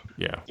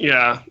 Yeah.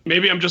 Yeah.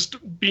 Maybe I'm just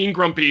being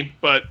grumpy,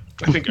 but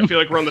I feel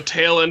like we're on the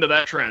tail end of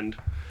that trend.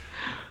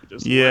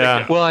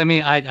 Yeah. Well, I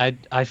mean,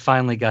 I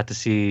finally got to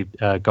see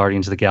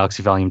Guardians of the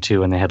Galaxy Volume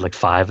 2, and they had like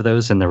 5 of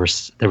those, and there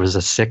was a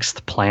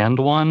 6th planned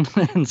one,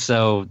 and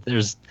so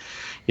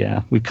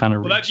we kind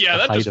of that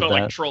just felt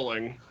like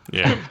trolling.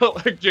 Yeah. It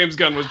felt like James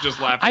Gunn was just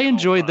laughing. I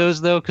enjoyed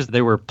those though because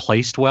they were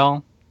placed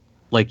well.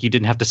 Like you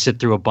didn't have to sit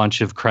through a bunch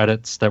of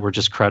credits that were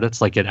just credits.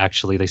 Like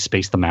they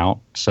spaced them out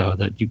so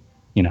that you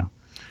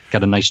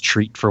got a nice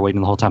treat for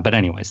waiting the whole time. But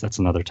anyways, that's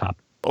another topic.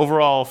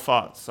 Overall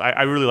thoughts.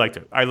 I really liked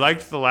it. I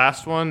liked the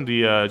last one,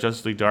 the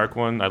Justice League Dark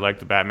one. I liked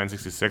the Batman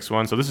 66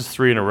 one. So this is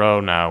 3 in a row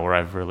now where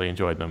I've really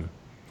enjoyed them.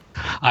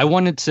 I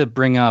wanted to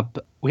bring up,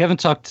 we haven't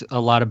talked a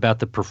lot about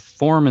the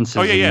performances.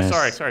 Oh,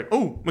 yeah. Sorry.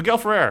 Oh, Miguel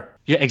Ferrer.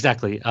 Yeah,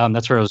 exactly.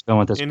 That's where I was going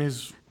with this. In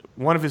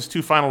one of his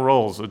 2 final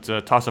roles, it's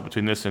a toss-up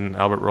between this and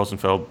Albert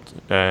Rosenfeld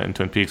in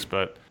Twin Peaks.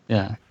 But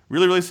yeah,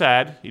 really, really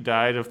sad. He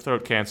died of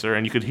throat cancer,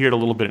 and you could hear it a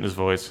little bit in his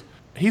voice.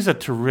 He's a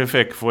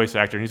terrific voice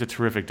actor, and he's a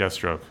terrific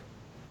Deathstroke.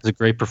 It's a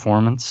great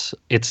performance.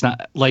 It's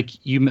not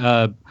like you,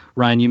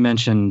 Ryan. You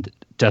mentioned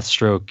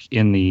Deathstroke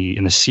in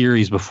the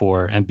series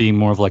before, and being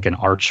more of like an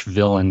arch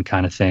villain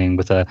kind of thing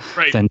with a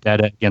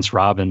vendetta against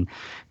Robin.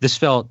 This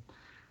felt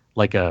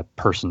like a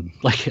person.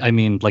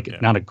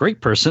 Not a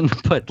great person,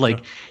 but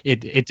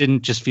it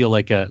didn't just feel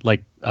like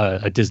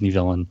a Disney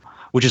villain,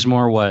 which is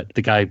more what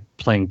the guy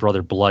playing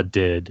Brother Blood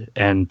did,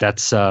 and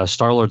that's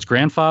Star-Lord's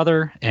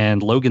grandfather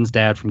and Logan's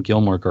dad from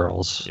Gilmore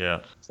Girls. Yeah.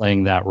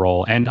 Playing that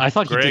role, and I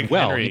thought Greg he did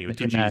well Henry,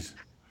 in that.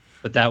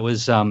 But that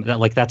was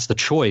that's the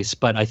choice.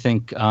 But I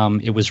think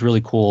it was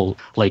really cool.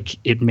 Like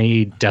it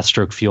made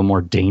Deathstroke feel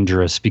more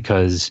dangerous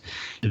because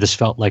this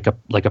felt like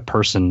a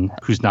person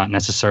who's not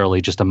necessarily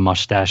just a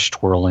mustache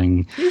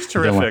twirling. He's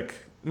terrific. Villain.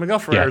 Miguel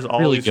Ferrer is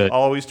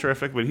always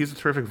terrific, but he's a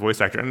terrific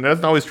voice actor, and it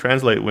doesn't always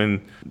translate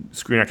when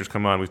screen actors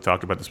come on. We've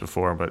talked about this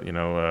before, but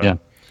the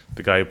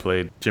guy who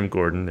played Jim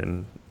Gordon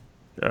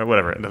and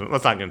whatever.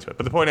 Let's not get into it.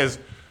 But the point is.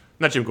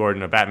 Not Jim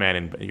Gordon, Batman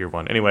in Year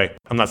One. Anyway,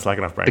 I'm not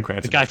slacking off Bryan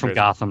Cranston. The guy from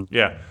Gotham.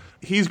 Yeah.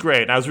 He's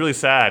great. And I was really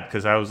sad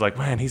because I was like,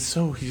 man, he's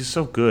so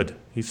good.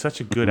 He's such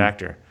a good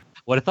actor.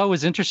 What I thought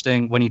was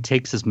interesting when he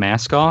takes his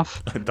mask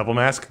off. Double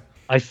mask?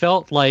 I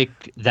felt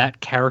like that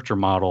character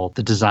model,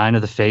 the design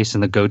of the face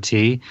and the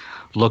goatee,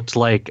 looked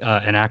like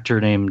an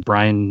actor named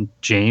Brian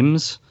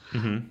James,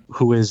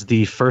 who is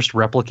the first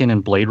replicant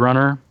in Blade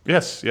Runner.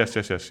 Yes.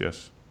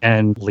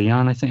 And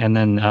Leon, I think, and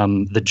then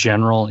the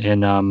general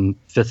in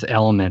Fifth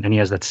Element, and he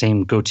has that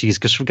same goatee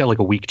because we've got like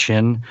a weak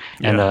chin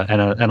and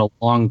a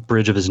long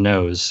bridge of his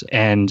nose,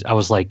 and I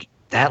was like,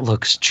 that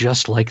looks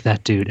just like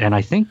that dude, and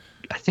I think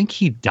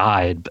he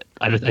died, but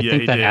I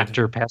think that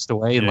actor passed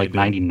away in like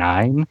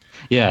 '99.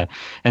 Yeah,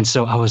 and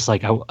so I was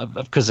like,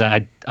 because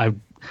I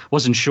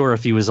wasn't sure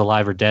if he was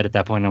alive or dead at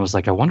that point. And I was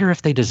like, I wonder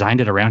if they designed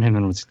it around him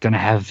and was going to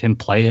have him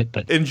play it.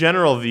 But in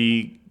general,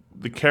 the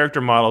character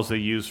models they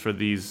use for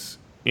these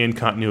in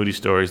continuity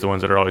stories, the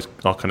ones that are always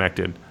all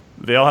connected,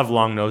 they all have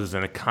long noses,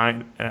 and it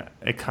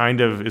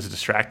kind of is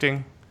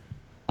distracting.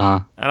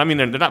 And I mean,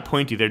 they're not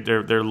pointy. They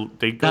go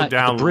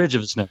down the bridge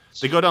of his nose.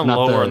 They go down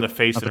lower in the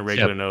face than a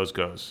regular nose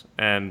goes,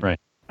 and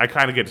I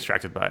kind of get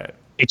distracted by it.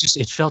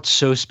 It felt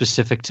so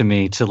specific to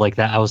me to like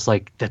that. I was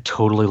like, that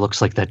totally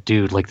looks like that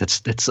dude. Like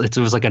it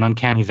was like an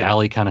uncanny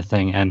valley kind of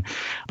thing.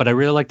 But I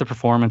really liked the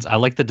performance. I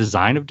like the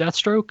design of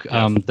Deathstroke.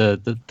 Yes.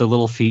 The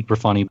little feet were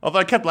funny. Although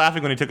I kept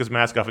laughing when he took his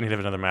mask off and he'd have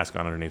another mask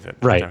on underneath it.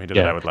 Right. Every time he did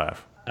that, I would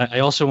laugh. I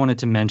also wanted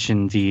to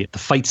mention the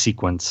fight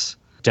sequence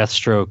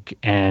Deathstroke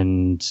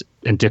and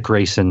Dick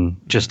Grayson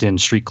just in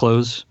street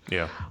clothes.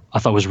 Yeah. I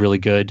thought was really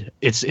good.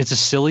 It's a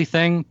silly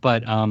thing,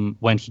 but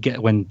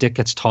when Dick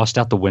gets tossed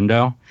out the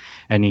window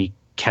and he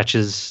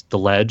catches the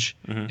ledge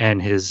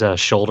and his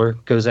shoulder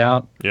goes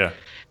out. Yeah.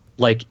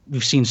 Like,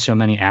 we've seen so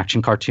many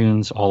action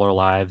cartoons all our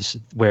lives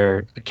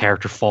where a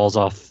character falls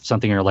off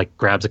something or like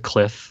grabs a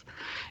cliff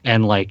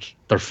and like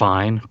they're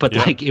fine. But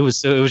like it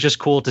was just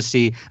cool to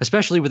see,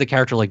 especially with a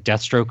character like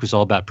Deathstroke, who's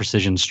all about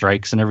precision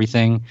strikes and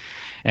everything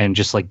and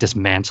just like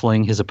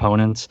dismantling his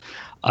opponents.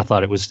 I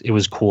thought it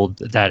was cool,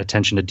 that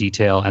attention to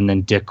detail, and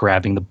then Dick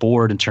grabbing the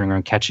board and turning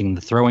around, catching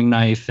the throwing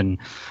knife and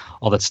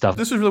all that stuff.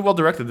 This was really well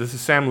directed. This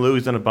is Sam Liu.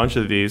 He's done a bunch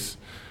of these,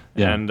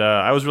 and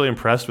I was really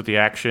impressed with the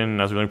action.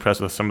 I was really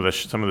impressed with some of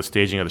the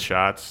staging of the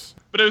shots.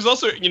 But it was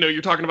also,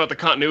 you're talking about the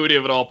continuity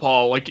of it all,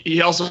 Paul. Like,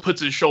 he also puts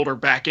his shoulder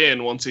back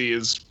in once he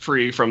is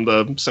free from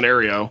the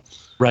scenario.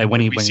 Right,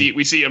 when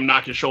we see him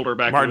knock his shoulder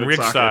back. Martin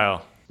Riggs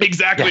style.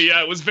 Exactly.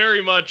 Yeah. It was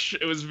very much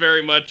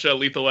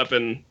Lethal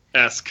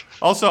Weapon-esque.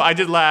 Also, I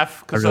did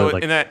laugh because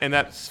in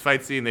that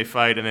fight scene, they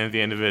fight, and then at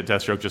the end of it,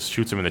 Deathstroke just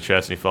shoots him in the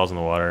chest, and he falls in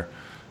the water.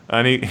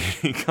 And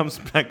he comes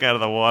back out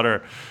of the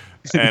water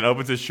and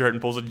opens his shirt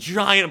and pulls a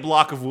giant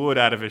block of wood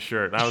out of his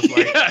shirt. And I was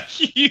like,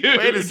 huge.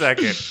 Wait a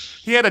second.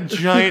 He had a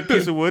giant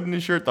piece of wood in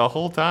his shirt the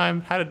whole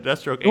time? How did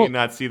Deathstroke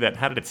not see that?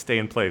 How did it stay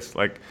in place?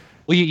 Like,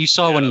 well, you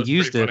saw when he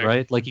used it,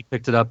 right? Like, he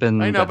picked it up in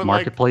the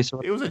marketplace.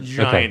 Like, it was a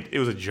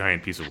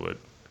giant piece of wood.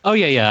 Oh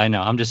yeah, I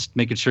know. I'm just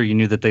making sure you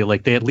knew that they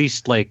at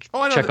least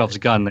Chekhov's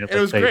gun. It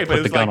was great, but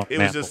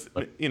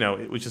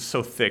it was just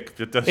so thick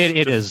that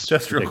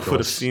Deathstroke would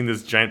have seen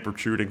this giant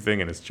protruding thing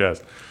in his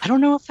chest. I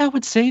don't know if that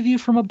would save you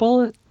from a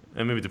bullet.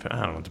 And maybe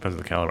I don't know. It depends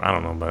on the caliber. I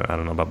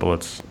don't know about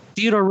bullets.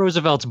 Theodore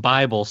Roosevelt's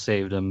Bible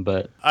saved him,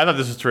 but I thought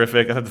this was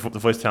terrific. I thought the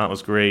voice talent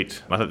was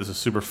great. I thought this was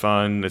super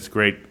fun. It's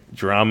great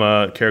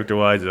drama,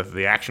 character-wise.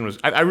 The action was.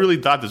 I really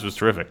thought this was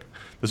terrific.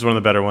 This is one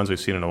of the better ones we've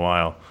seen in a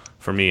while.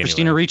 For me,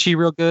 Christina Ricci,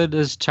 real good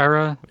as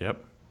Tara.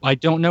 Yep. I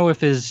don't know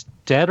if is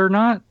dead or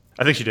not.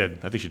 I think she did.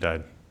 I think she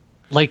died.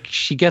 Like,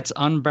 she gets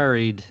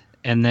unburied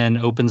and then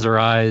opens her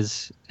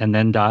eyes and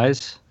then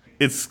dies.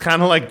 It's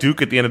kind of like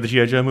Duke at the end of the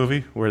G.I. Joe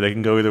movie, where they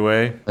can go either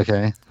way.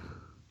 Okay.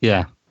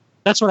 Yeah.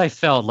 That's what I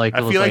felt like. I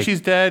feel like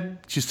she's dead.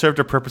 She served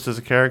her purpose as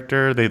a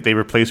character. They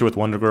replaced her with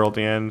Wonder Girl at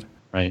the end.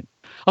 Right.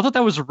 I thought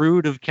that was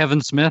rude of Kevin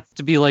Smith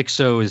to be like,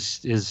 so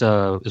is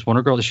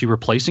Wonder Girl, is she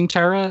replacing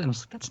Tara? And I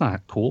was like, that's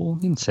not cool.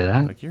 You didn't say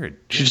that. Like,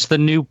 she's just the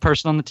new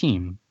person on the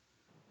team.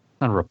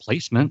 Not a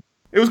replacement.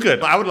 It was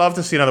good. I would love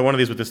to see another one of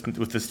these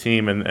with this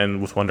team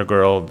and with Wonder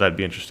Girl. That'd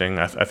be interesting.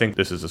 I think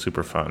this is a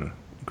super fun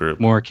group.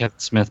 More Kevin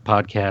Smith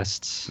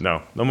podcasts.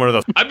 No more of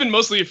those. I've been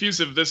mostly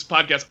effusive this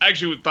podcast. I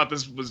actually thought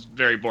this was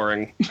very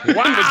boring.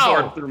 Wow. I've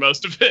been bored through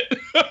most of it.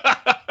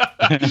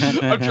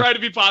 I'm trying to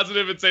be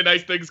positive and say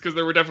nice things because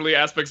there were definitely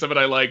aspects of it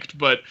I liked,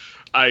 but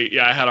I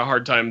had a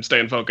hard time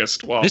staying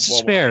focused. This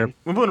is fair.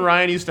 Remember when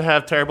Ryan used to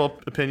have terrible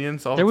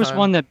opinions all the time? There was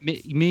one that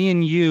me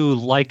and you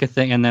like a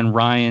thing, and then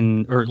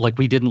Ryan, or like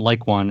we didn't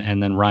like one,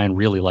 and then Ryan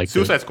really liked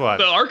Suicide it. Squad.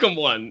 The Arkham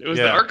one. It was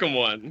the Arkham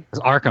one. It was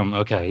Arkham,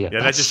 okay, yeah.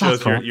 Yeah, that just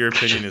shows your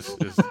opinion is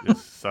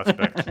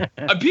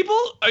suspect.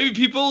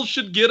 People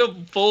should get a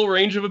full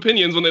range of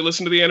opinions when they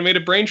listen to the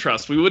Animated Brain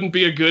Trust. We wouldn't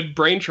be a good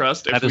brain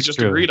trust if we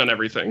just agreed on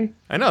everything.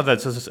 I know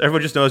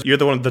everyone just knows you're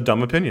the one with the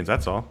dumb opinions.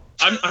 That's all.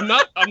 I'm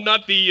not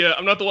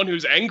the one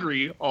who's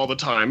angry all the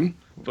time,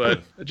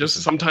 but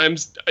just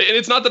sometimes. And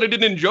it's not that I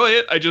didn't enjoy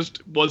it. I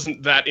just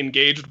wasn't that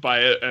engaged by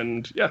it,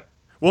 and yeah.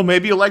 Well,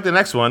 maybe you'll like the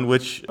next one,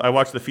 which I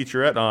watched the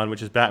featurette on,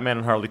 which is Batman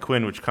and Harley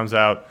Quinn, which comes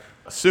out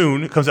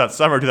soon. It comes out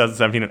summer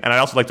 2017, and I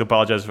also like to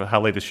apologize for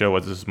how late the show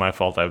was. This is my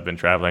fault. I've been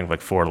traveling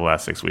like 4 of the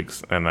last 6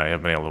 weeks, and I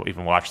haven't been able to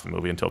even watch the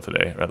movie until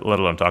today, let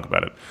alone talk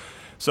about it.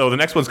 So the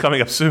next one's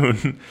coming up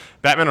soon,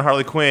 Batman and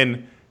Harley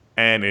Quinn,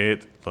 and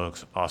it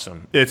looks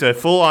awesome. It's a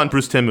full-on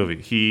Bruce Timm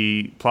movie.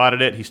 He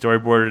plotted it. He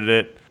storyboarded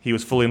it. He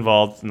was fully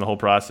involved in the whole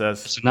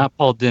process. So not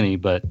Paul Dini,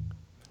 but...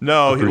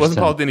 No, he wasn't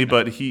Paul Dini,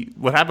 but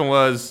what happened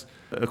was,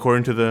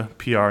 according to the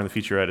PR and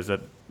the featurette, is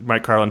that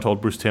Mike Carlin told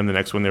Bruce Timm the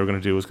next one they were going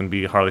to do was going to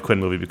be a Harley Quinn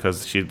movie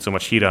because she had so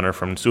much heat on her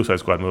from Suicide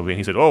Squad movie. And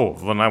he said, oh,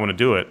 well, I want to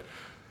do it.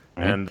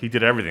 Right. And he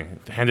did everything.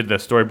 Handed the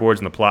storyboards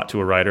and the plot to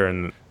a writer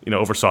and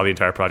oversaw the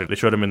entire project. They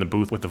showed him in the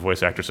booth with the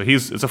voice actor. So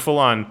it's a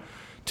full-on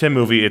Timm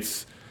movie.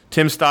 It's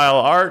Timm-style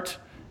art.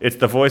 It's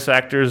the voice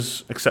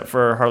actors, except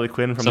for Harley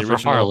Quinn from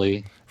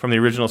the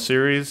original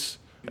series.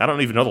 I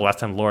don't even know the last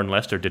time Lauren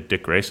Lester did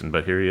Dick Grayson,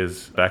 but here he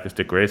is back as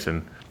Dick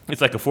Grayson.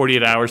 It's like a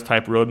 48 Hours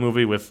type road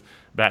movie with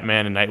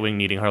Batman and Nightwing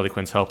needing Harley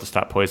Quinn's help to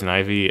stop Poison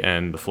Ivy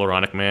and the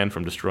Floronic Man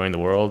from destroying the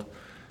world.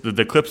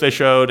 The clips they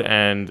showed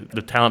and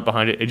the talent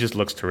behind it just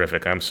looks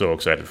terrific. I'm so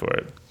excited for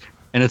it.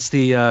 And it's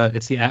the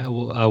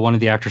one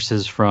of the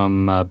actresses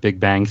from Big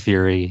Bang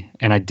Theory,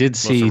 and I did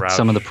see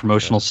some of the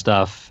promotional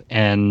stuff,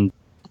 and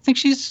I think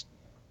she's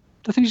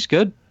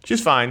good.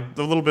 She's fine.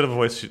 The little bit of a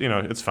voice,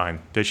 it's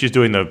fine. She's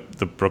doing the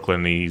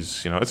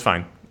Brooklynese, it's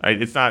fine.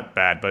 It's not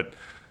bad, but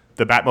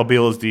the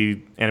Batmobile is the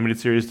animated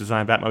series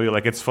design Batmobile.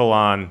 Like, it's full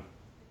on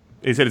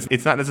He said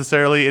it's not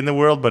necessarily in the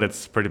world, but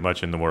it's pretty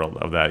much in the world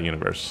of that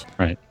universe.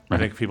 Right. I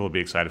think people will be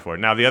excited for it.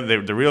 Now,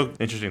 the real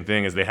interesting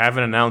thing is they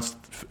haven't announced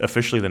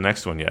officially the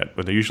next one yet,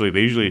 but they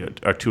usually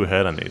are 2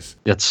 ahead on these.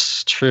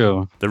 That's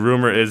true. The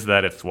rumor is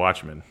that it's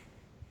Watchmen.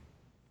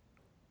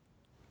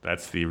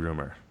 That's the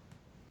rumor.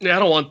 Yeah, I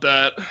don't want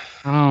that.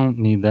 I don't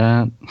need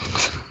that.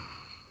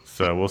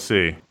 So we'll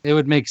see. It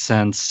would make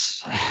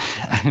sense.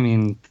 I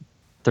mean,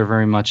 they're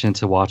very much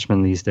into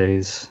Watchmen these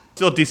days.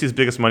 Still DC's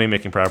biggest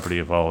money-making property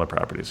of all their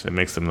properties. It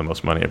makes them the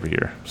most money every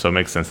year. So it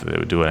makes sense that they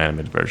would do an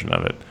animated version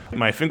of it.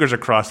 My fingers are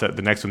crossed that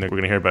the next one that we're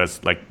going to hear about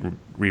is like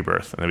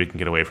Rebirth, and then we can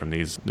get away from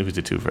these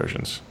 2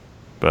 versions.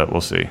 But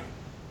we'll see.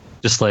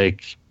 Just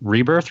like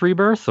Rebirth,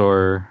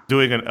 or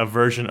doing a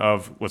version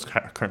of what's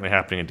currently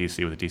happening in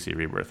DC with the DC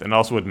Rebirth, and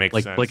also would make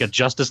sense. Like a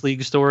Justice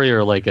League story,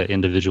 or like an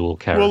individual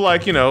character. Well,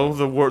 like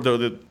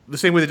the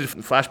same way they did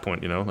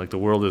Flashpoint. Like the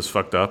world is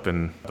fucked up,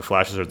 and the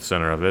Flashes are at the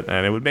center of it,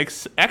 and it would make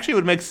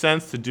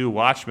sense to do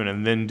Watchmen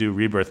and then do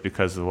Rebirth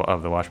because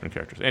of the Watchmen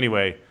characters.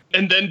 Anyway,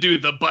 and then do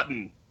the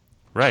Button.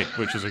 Right,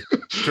 which is a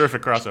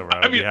terrific crossover.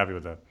 I would be happy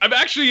with that. I'm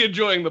actually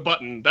enjoying The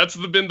Button. That's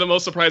been the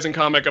most surprising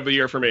comic of the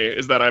year for me,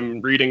 is that I'm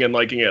reading and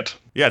liking it.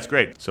 Yeah, it's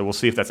great. So we'll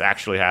see if that's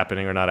actually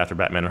happening or not after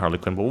Batman and Harley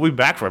Quinn. But we'll be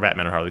back for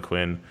Batman and Harley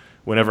Quinn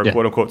whenever,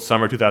 quote-unquote,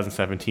 summer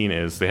 2017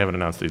 is. They haven't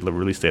announced the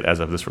release date as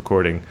of this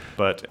recording.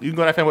 But you can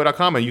go to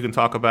fanboy.com and you can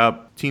talk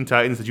about Teen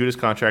Titans, the Judas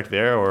contract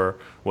there, or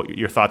what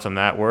your thoughts on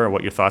that were, or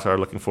what your thoughts are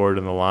looking forward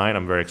in the line.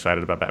 I'm very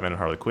excited about Batman and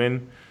Harley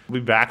Quinn.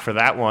 We'll be back for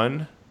that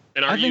one.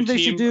 And are you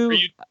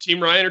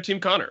Team Ryan or Team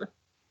Connor?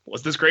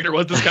 Was this great or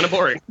was this kind of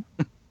boring?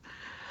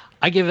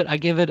 I give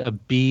it a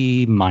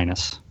B-.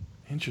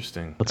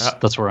 Interesting.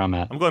 That's where I'm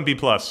at. I'm going B+.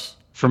 I'll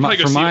probably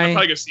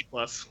go C+.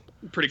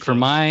 Pretty close.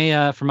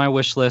 For my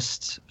wish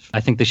list,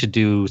 I think they should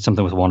do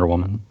something with Wonder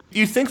Woman.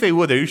 You'd think they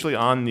would. They're usually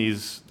on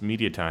these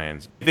media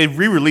tie-ins. They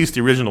re-released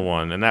the original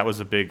one, and that was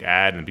a big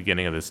ad in the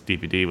beginning of this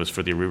DVD, was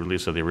for the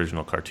re-release of the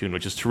original cartoon,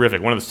 which is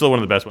terrific. Still one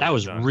of the best ones. That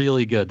was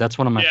really good. That's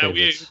one of my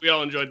favorites. Yeah, we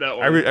all enjoyed that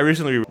one. I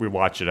recently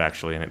rewatched it,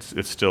 actually, and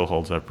it still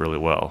holds up really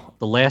well.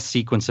 The last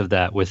sequence of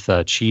that with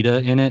Cheetah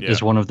in it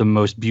is one of the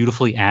most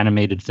beautifully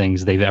animated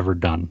things they've ever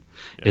done.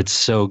 Yeah. It's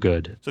so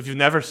good. So if you've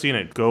never seen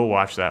it, go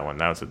watch that one.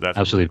 That's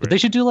absolutely. Really but they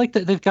should do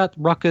they've got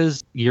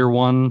Rucka's year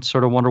 1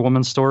 sort of Wonder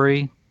Woman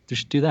story. They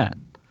should do that.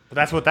 But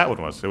that's what that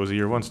one was. It was a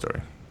year 1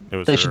 story.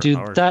 They should do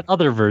that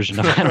other version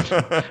of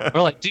it.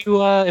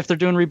 Or if they're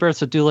doing Rebirth,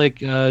 so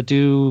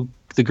do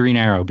the Green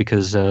Arrow,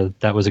 because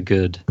that was a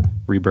good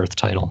Rebirth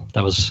title.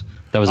 That was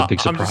a big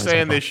surprise. I'm just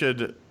saying they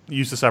should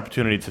use this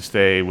opportunity to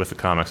stay with the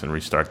comics and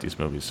restart these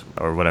movies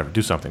or whatever.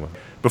 Do something with it.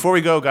 Before we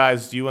go,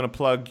 guys, do you want to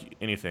plug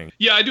anything?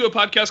 Yeah, I do a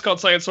podcast called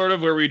Science Sort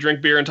Of, where we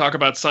drink beer and talk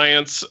about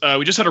science.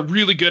 We just had a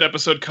really good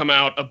episode come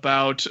out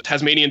about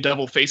Tasmanian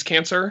devil face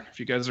cancer, if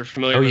you guys are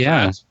familiar with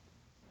that.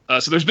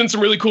 So there's been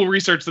some really cool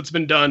research that's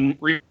been done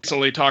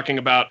recently talking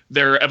about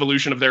their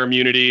evolution of their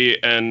immunity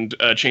and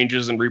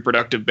changes in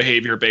reproductive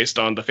behavior based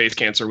on the face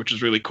cancer, which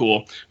is really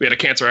cool. We had a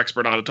cancer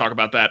expert on to talk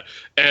about that.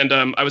 And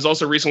I was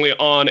also recently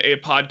on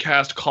a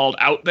podcast called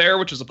Out There,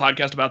 which is a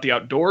podcast about the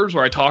outdoors,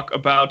 where I talk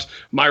about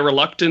my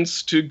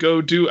reluctance to go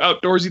do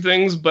outdoorsy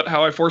things, but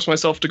how I force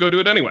myself to go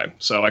do it anyway.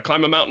 So I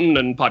climb a mountain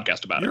and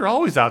podcast about it. You're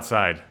always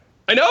outside.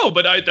 I know,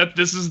 but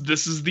this is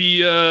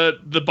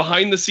the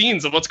behind the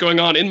scenes of what's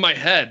going on in my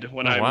head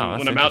when I'm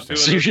out doing.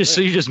 So you're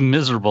just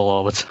miserable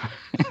all the time.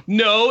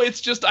 No, it's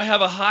just I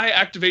have a high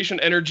activation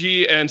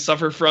energy and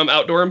suffer from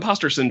outdoor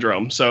imposter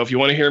syndrome. So if you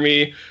want to hear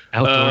me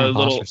kind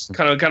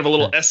of a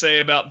little essay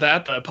about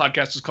that, the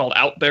podcast is called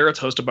Out There. It's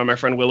hosted by my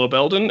friend Willow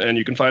Belden, and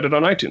you can find it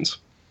on iTunes.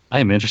 I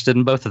am interested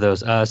in both of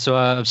those. So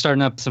I'm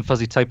starting up some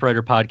Fuzzy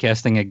Typewriter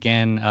podcasting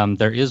again.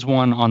 There is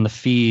one on the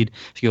feed.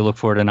 If you go look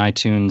for it in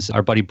iTunes,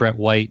 our buddy Brett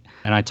White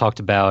and I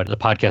talked about the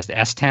podcast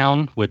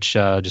S-Town, which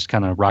just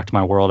kind of rocked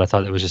my world. I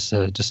thought it was just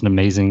an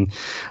amazing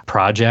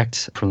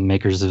project from the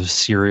makers of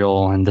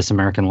Serial and This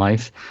American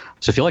Life.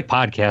 So if you like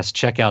podcasts,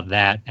 check out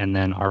that and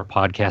then our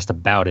podcast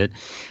about it.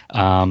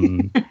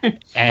 And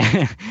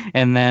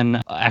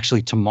then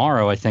actually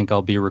tomorrow, I think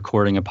I'll be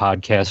recording a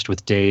podcast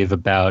with Dave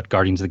about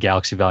Guardians of the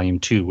Galaxy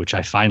Volume 2, which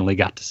I finally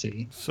got to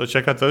see. So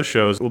check out those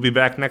shows. We'll be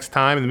back next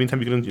time. In the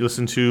meantime, you can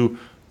listen to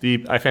the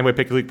iFanboy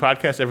Pick a Week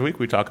podcast every week.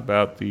 We talk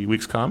about the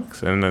week's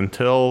comics. And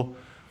until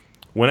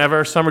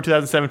whenever summer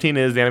 2017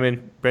 is, the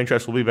Anime Brain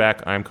Trust will be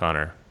back. I'm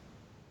Connor.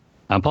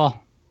 I'm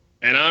Paul.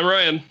 And I'm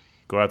Ryan.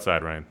 Go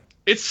outside, Ryan.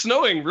 It's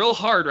snowing real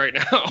hard right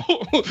now.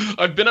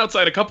 I've been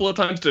outside a couple of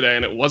times today,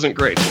 and it wasn't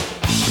great.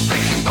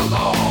 Breaking the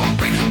law,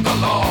 breaking the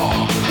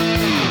law,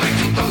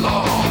 breaking the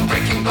law,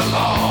 breaking the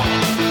law,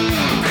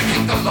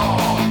 breaking the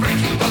law,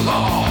 breaking the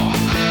law,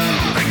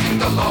 breaking the law, breaking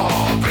the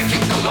law.